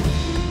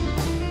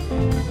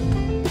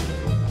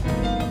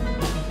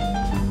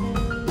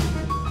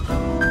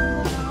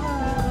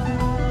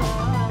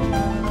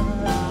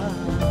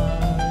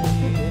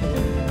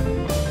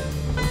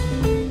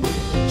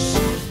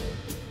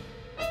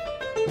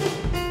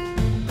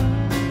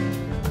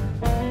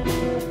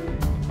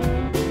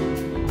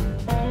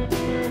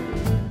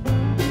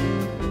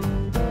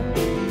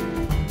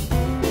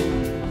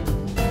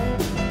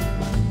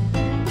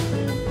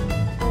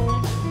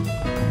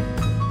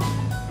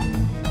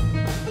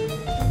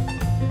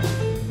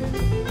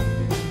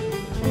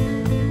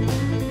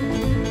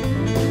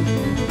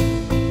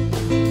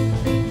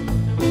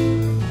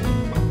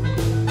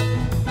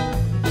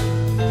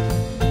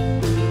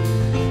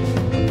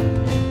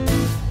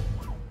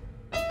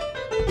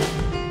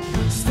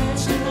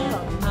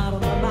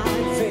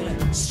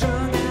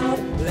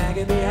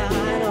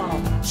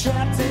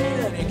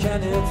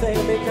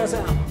 Because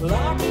I'm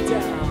locked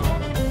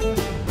down.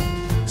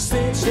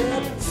 Stitched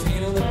up,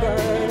 feeling the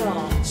burn,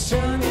 all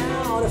strung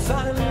out. I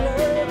finally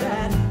learned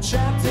that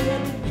trapped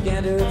in. You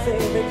can't do a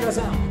thing because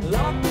I'm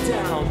locked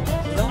down,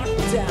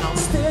 locked down.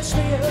 Stitch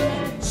me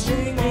up,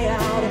 string me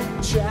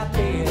out, trap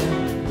me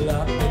in,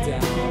 lock me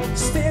down.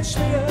 Stitch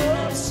me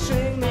up,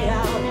 string me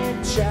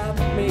out, trap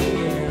me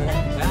in.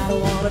 I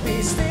don't wanna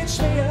be stitch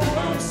me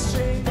up,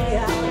 string me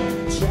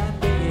out,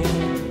 trap me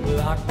in,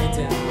 lock me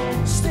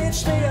down.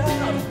 Stitch me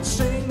up,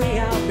 string me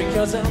out,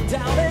 because I'm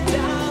down and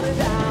down and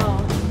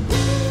down.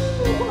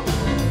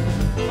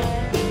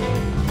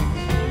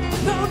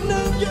 No, no,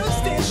 you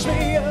stitch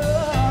me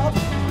up.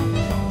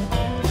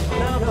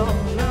 No, no,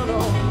 no, no,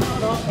 no,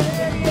 no.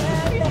 Yeah,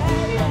 yeah, yeah,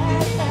 yeah,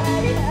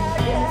 yeah,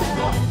 yeah, yeah.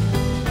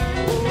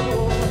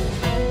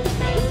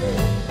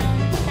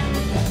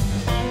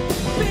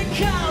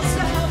 Because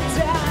I'm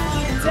down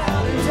and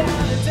down and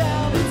down and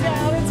down and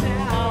down and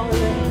down.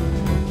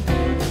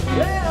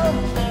 Yeah.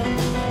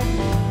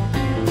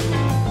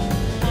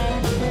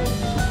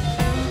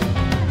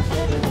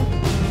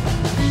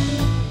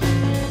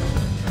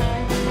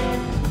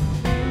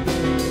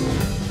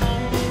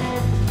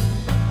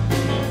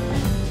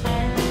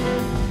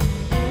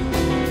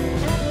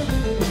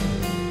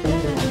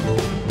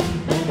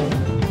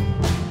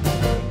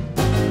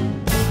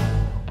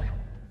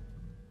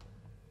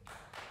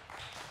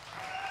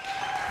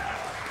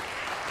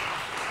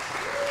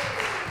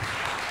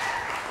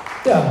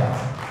 Ja,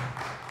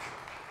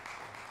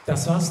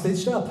 das war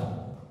Stitched Up.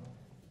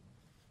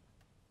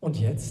 Und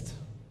jetzt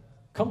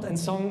kommt ein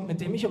Song, mit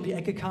dem ich um die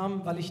Ecke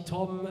kam, weil ich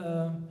Torben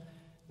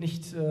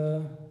nicht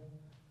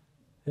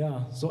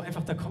so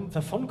einfach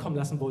davonkommen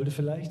lassen wollte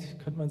vielleicht,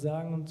 könnte man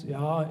sagen. Und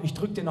ja, ich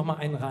drück dir noch mal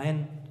einen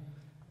rein.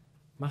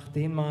 Mach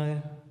den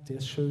mal, der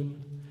ist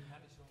schön.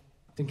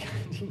 Den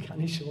kann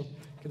ich schon,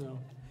 genau.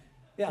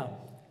 Ja,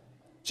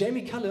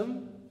 Jamie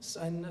Cullum ist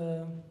ein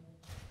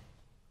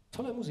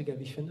toller Musiker,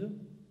 wie ich finde.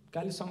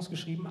 Geile Songs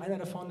geschrieben. Einer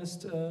davon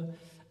ist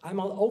I'm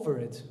All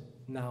Over It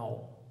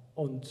Now.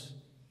 Und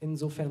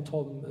insofern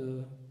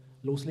Torben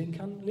loslegen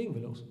kann, legen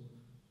wir los.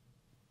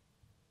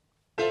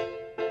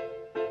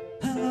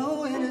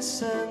 Hello,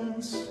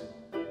 innocence.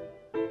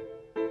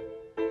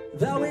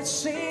 Though it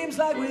seems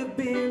like we've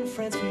been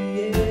friends for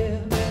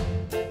years,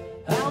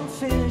 I'm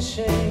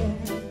finishing.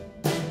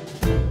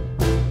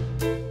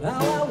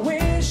 How I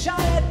wish I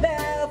had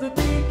never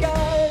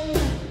begun,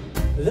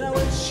 though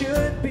it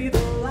should be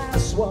the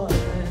last one.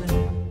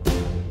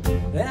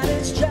 And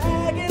it's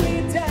dragging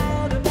me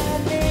down to my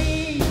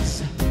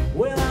knees.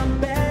 Well, I'm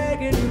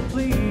begging you,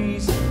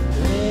 please,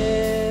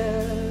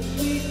 let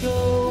me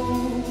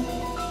go.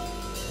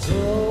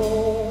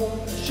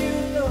 Don't you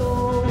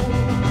know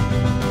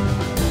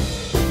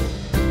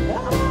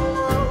I'm all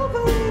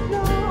over it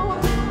now,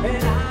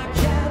 and I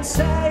can't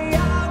say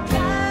how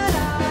glad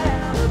I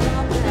am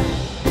about that.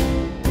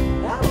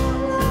 I'm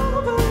all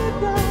over it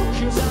now,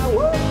 'cause I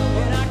work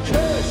and I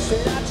curse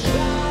and I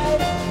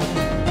tried,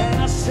 and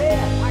I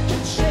said I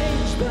could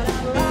change, but I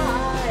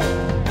lied.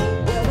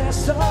 Well, there's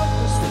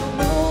something still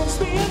moves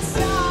me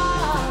inside.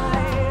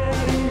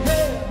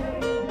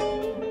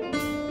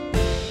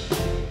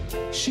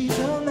 She's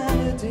a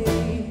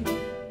melody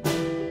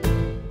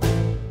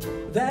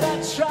that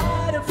I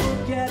try to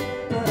forget,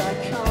 but I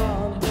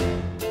can't.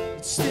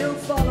 It still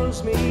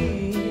follows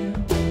me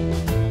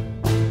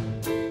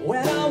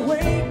when I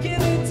wake in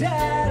the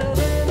dead of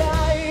the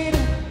night,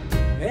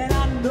 and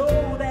I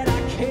know that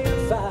I can't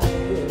fight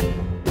it.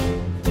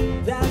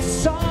 That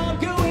song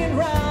going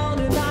round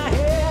in my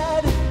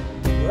head,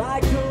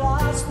 like the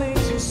last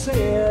things you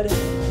said.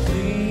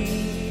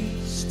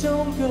 Please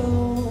don't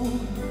go.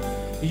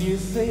 You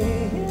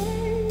think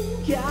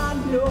I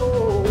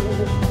know.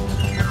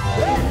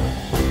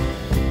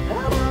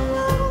 I'm all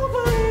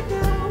over it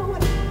now,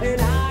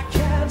 and I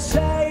can't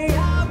say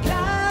how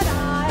glad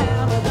I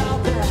am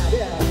about that.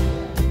 Yeah,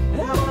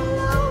 I'm all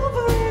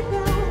over it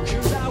now,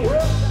 'cause I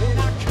worked and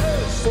I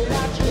cursed and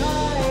I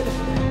tried,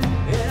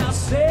 and I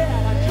said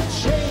I could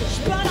change,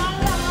 but I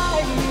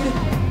lied.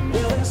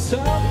 Well, there's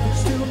something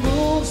still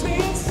moves me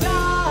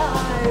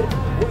inside.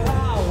 Well,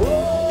 I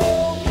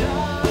won't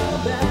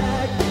come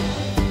back.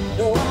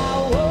 No, I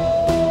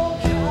won't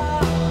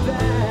come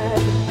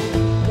back.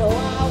 No, I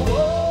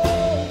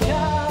won't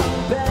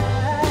come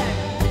back.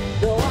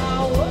 No, I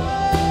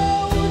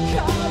won't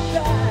come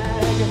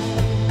back.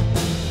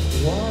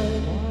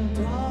 One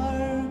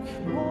dark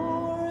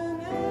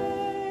morning,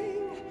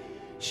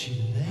 she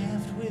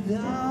left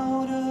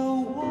without a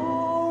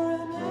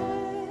warning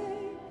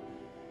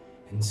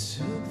and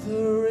took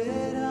the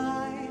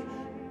red-eye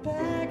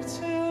back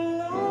to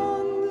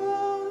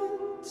London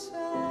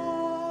town.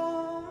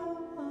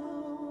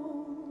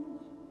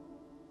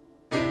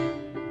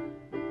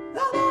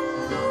 I'm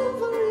all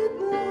over it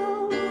now.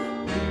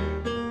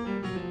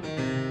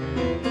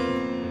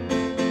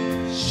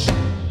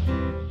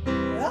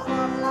 I'm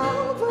all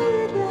over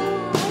it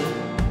now.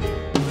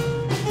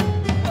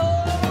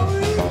 Oh,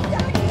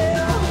 yeah.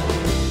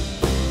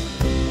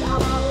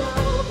 I'm all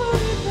over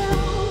it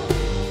now.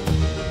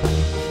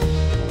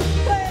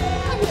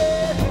 Yeah,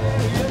 yeah,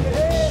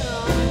 yeah.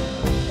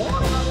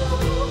 I'm all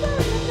over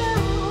it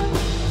now.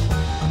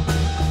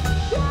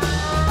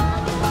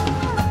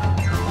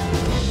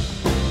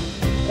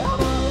 I'm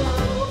all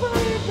over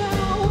it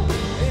now,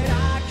 and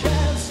I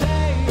can't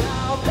say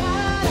how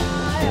bad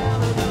I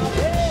am about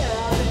it.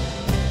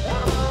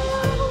 I'm all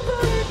over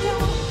it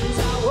now, 'cause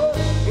I work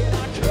and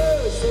I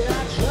curse and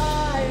I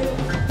tried,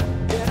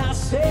 and I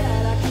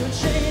said I could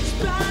change,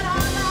 but I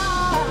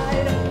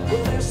lied.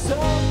 Well, there's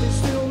something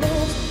still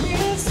moves me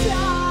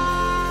inside.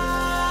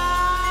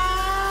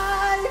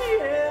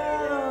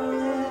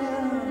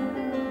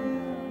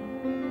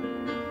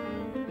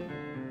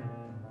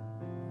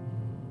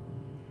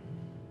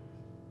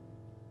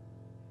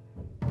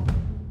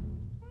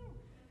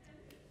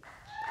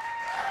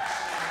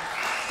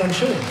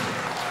 Dankeschön.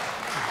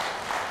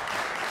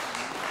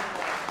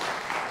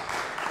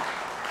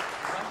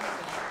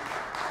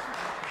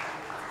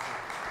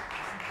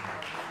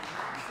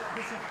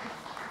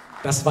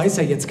 Das weiß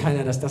ja jetzt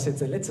keiner, dass das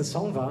jetzt der letzte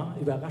Song war.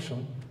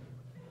 Überraschung.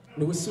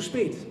 Nur ist zu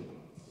spät.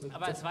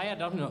 Aber es war ja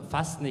doch nur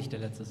fast nicht der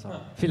letzte Song.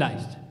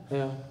 Vielleicht.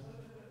 Ja.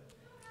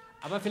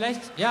 Aber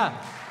vielleicht, ja.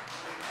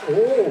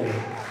 Oh.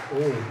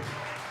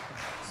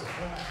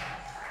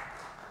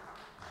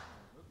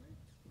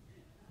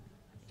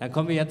 Dann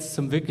kommen wir jetzt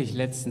zum wirklich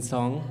letzten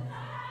Song.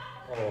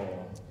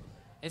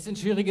 Es sind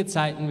schwierige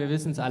Zeiten, wir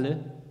wissen es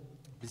alle.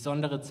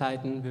 Besondere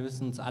Zeiten, wir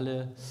wissen uns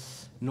alle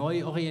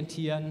neu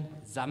orientieren,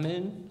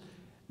 sammeln.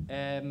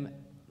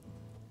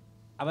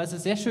 Aber es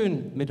ist sehr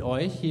schön mit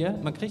euch hier.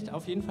 Man kriegt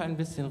auf jeden Fall ein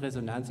bisschen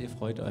Resonanz, ihr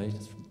freut euch,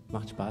 das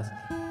macht Spaß.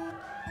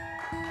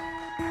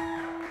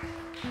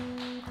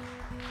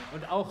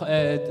 Und auch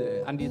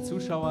an die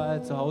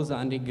Zuschauer zu Hause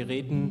an den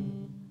Geräten,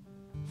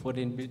 vor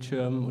den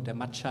Bildschirmen und der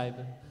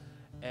Mattscheibe.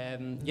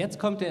 Jetzt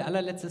kommt der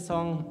allerletzte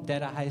Song,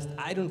 der da heißt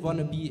I Don't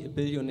Wanna Be a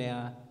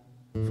Billionaire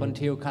von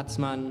Theo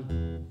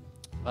Katzman,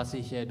 was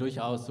ich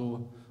durchaus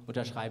so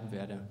unterschreiben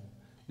werde.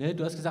 Ne,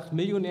 du hast gesagt,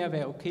 Millionär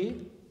wäre okay.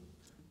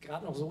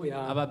 Gerade noch so, ja.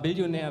 Aber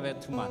Billionär wäre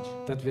too much.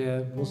 Das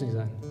muss nicht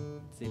sein.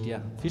 Seht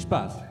ihr. Viel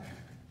Spaß.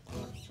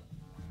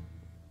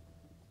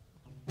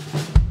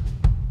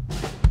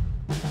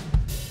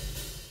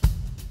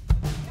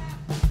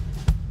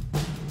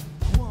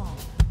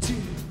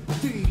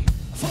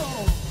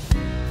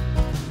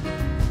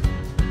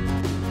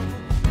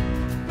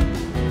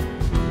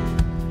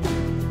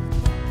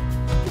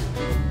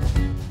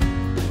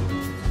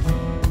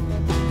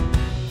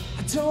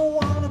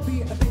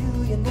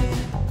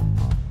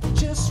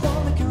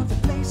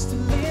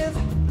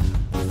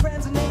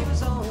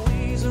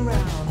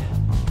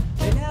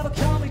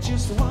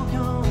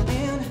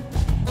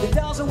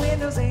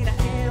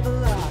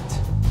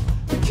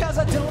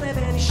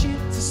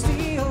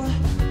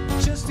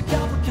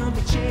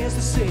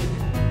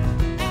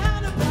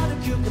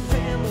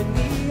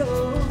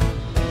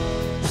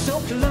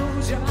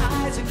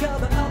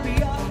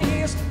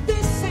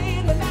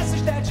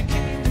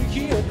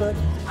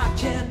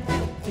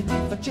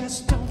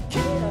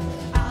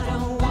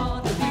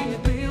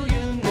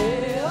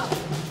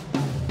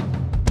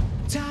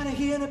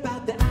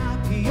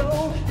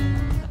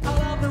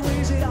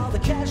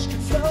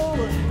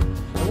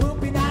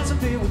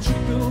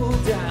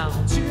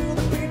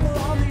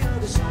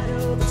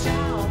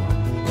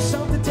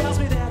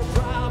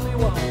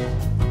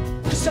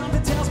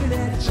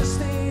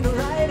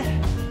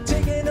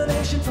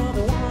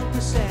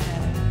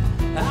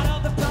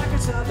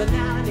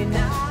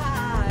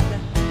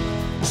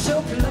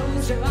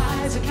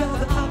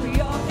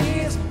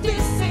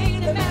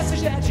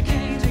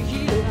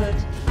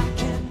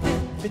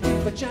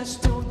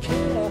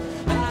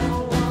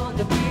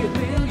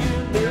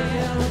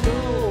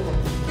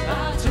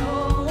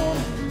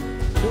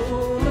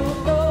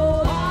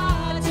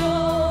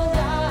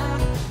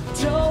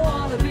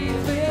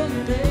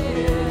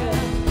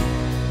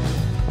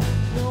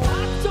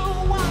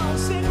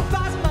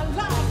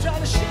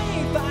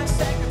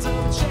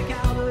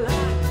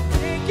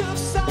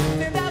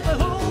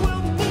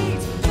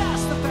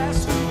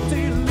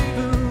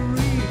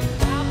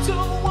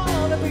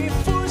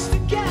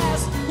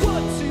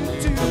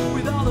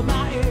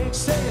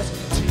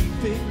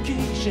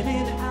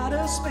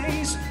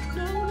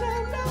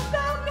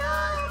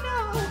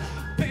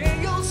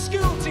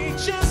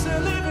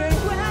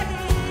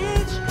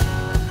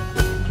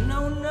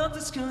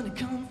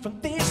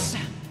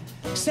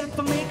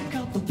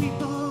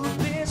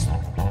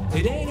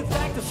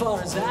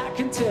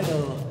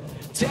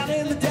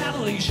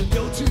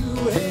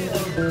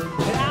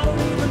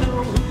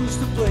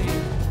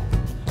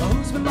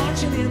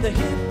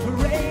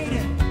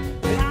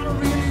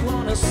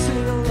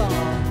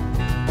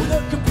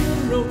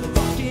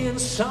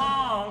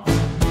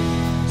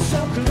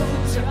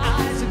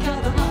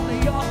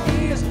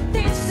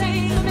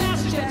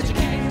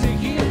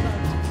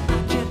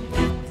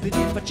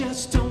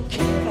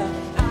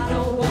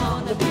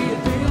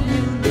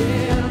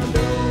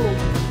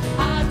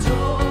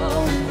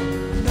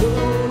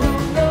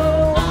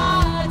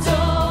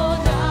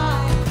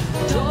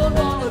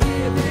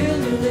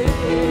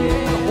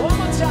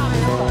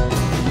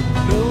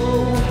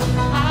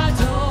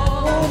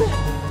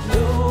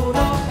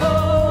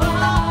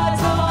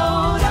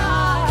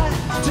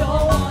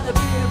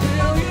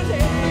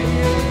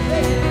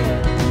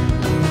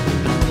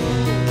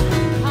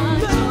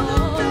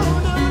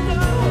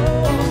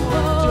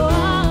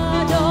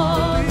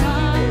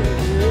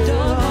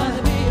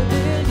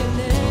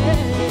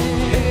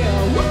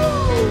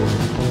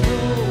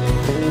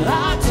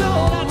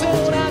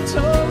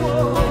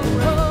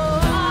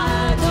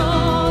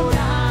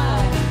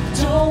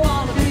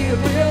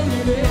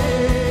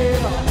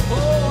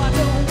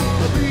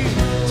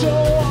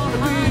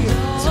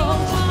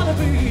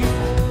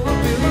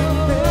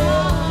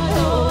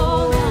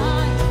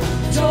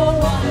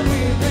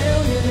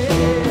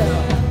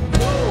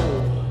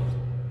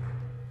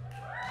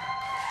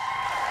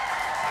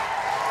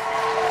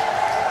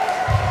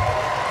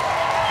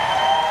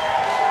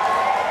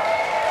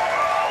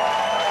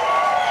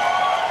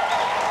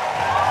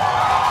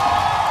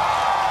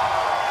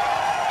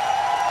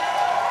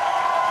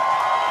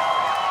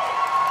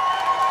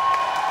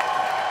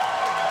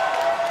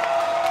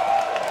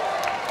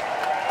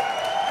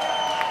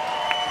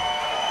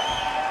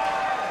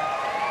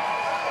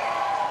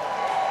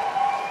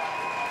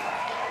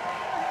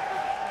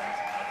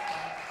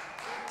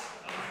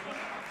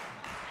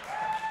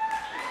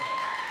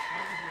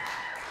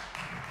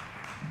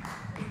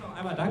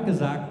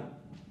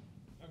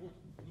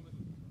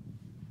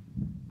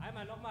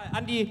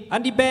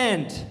 an die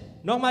Band.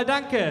 Nochmal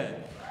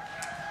danke.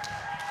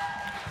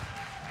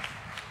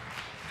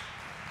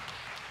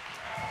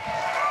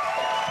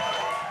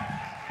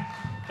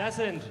 Das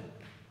sind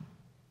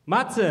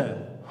Matze,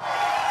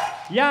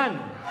 Jan,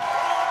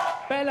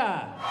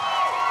 Bella,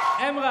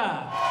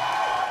 Emrah,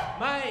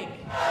 Maik,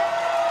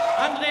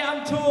 André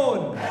am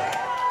Ton,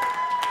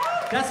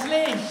 das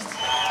Licht,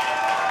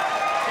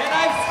 der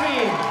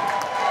Livestream,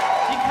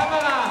 die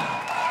Kamera,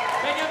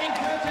 Benjamin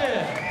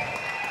Kothe,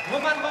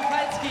 Roman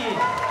Rochalski,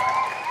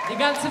 die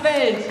ganze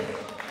Welt.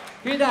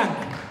 Vielen Dank.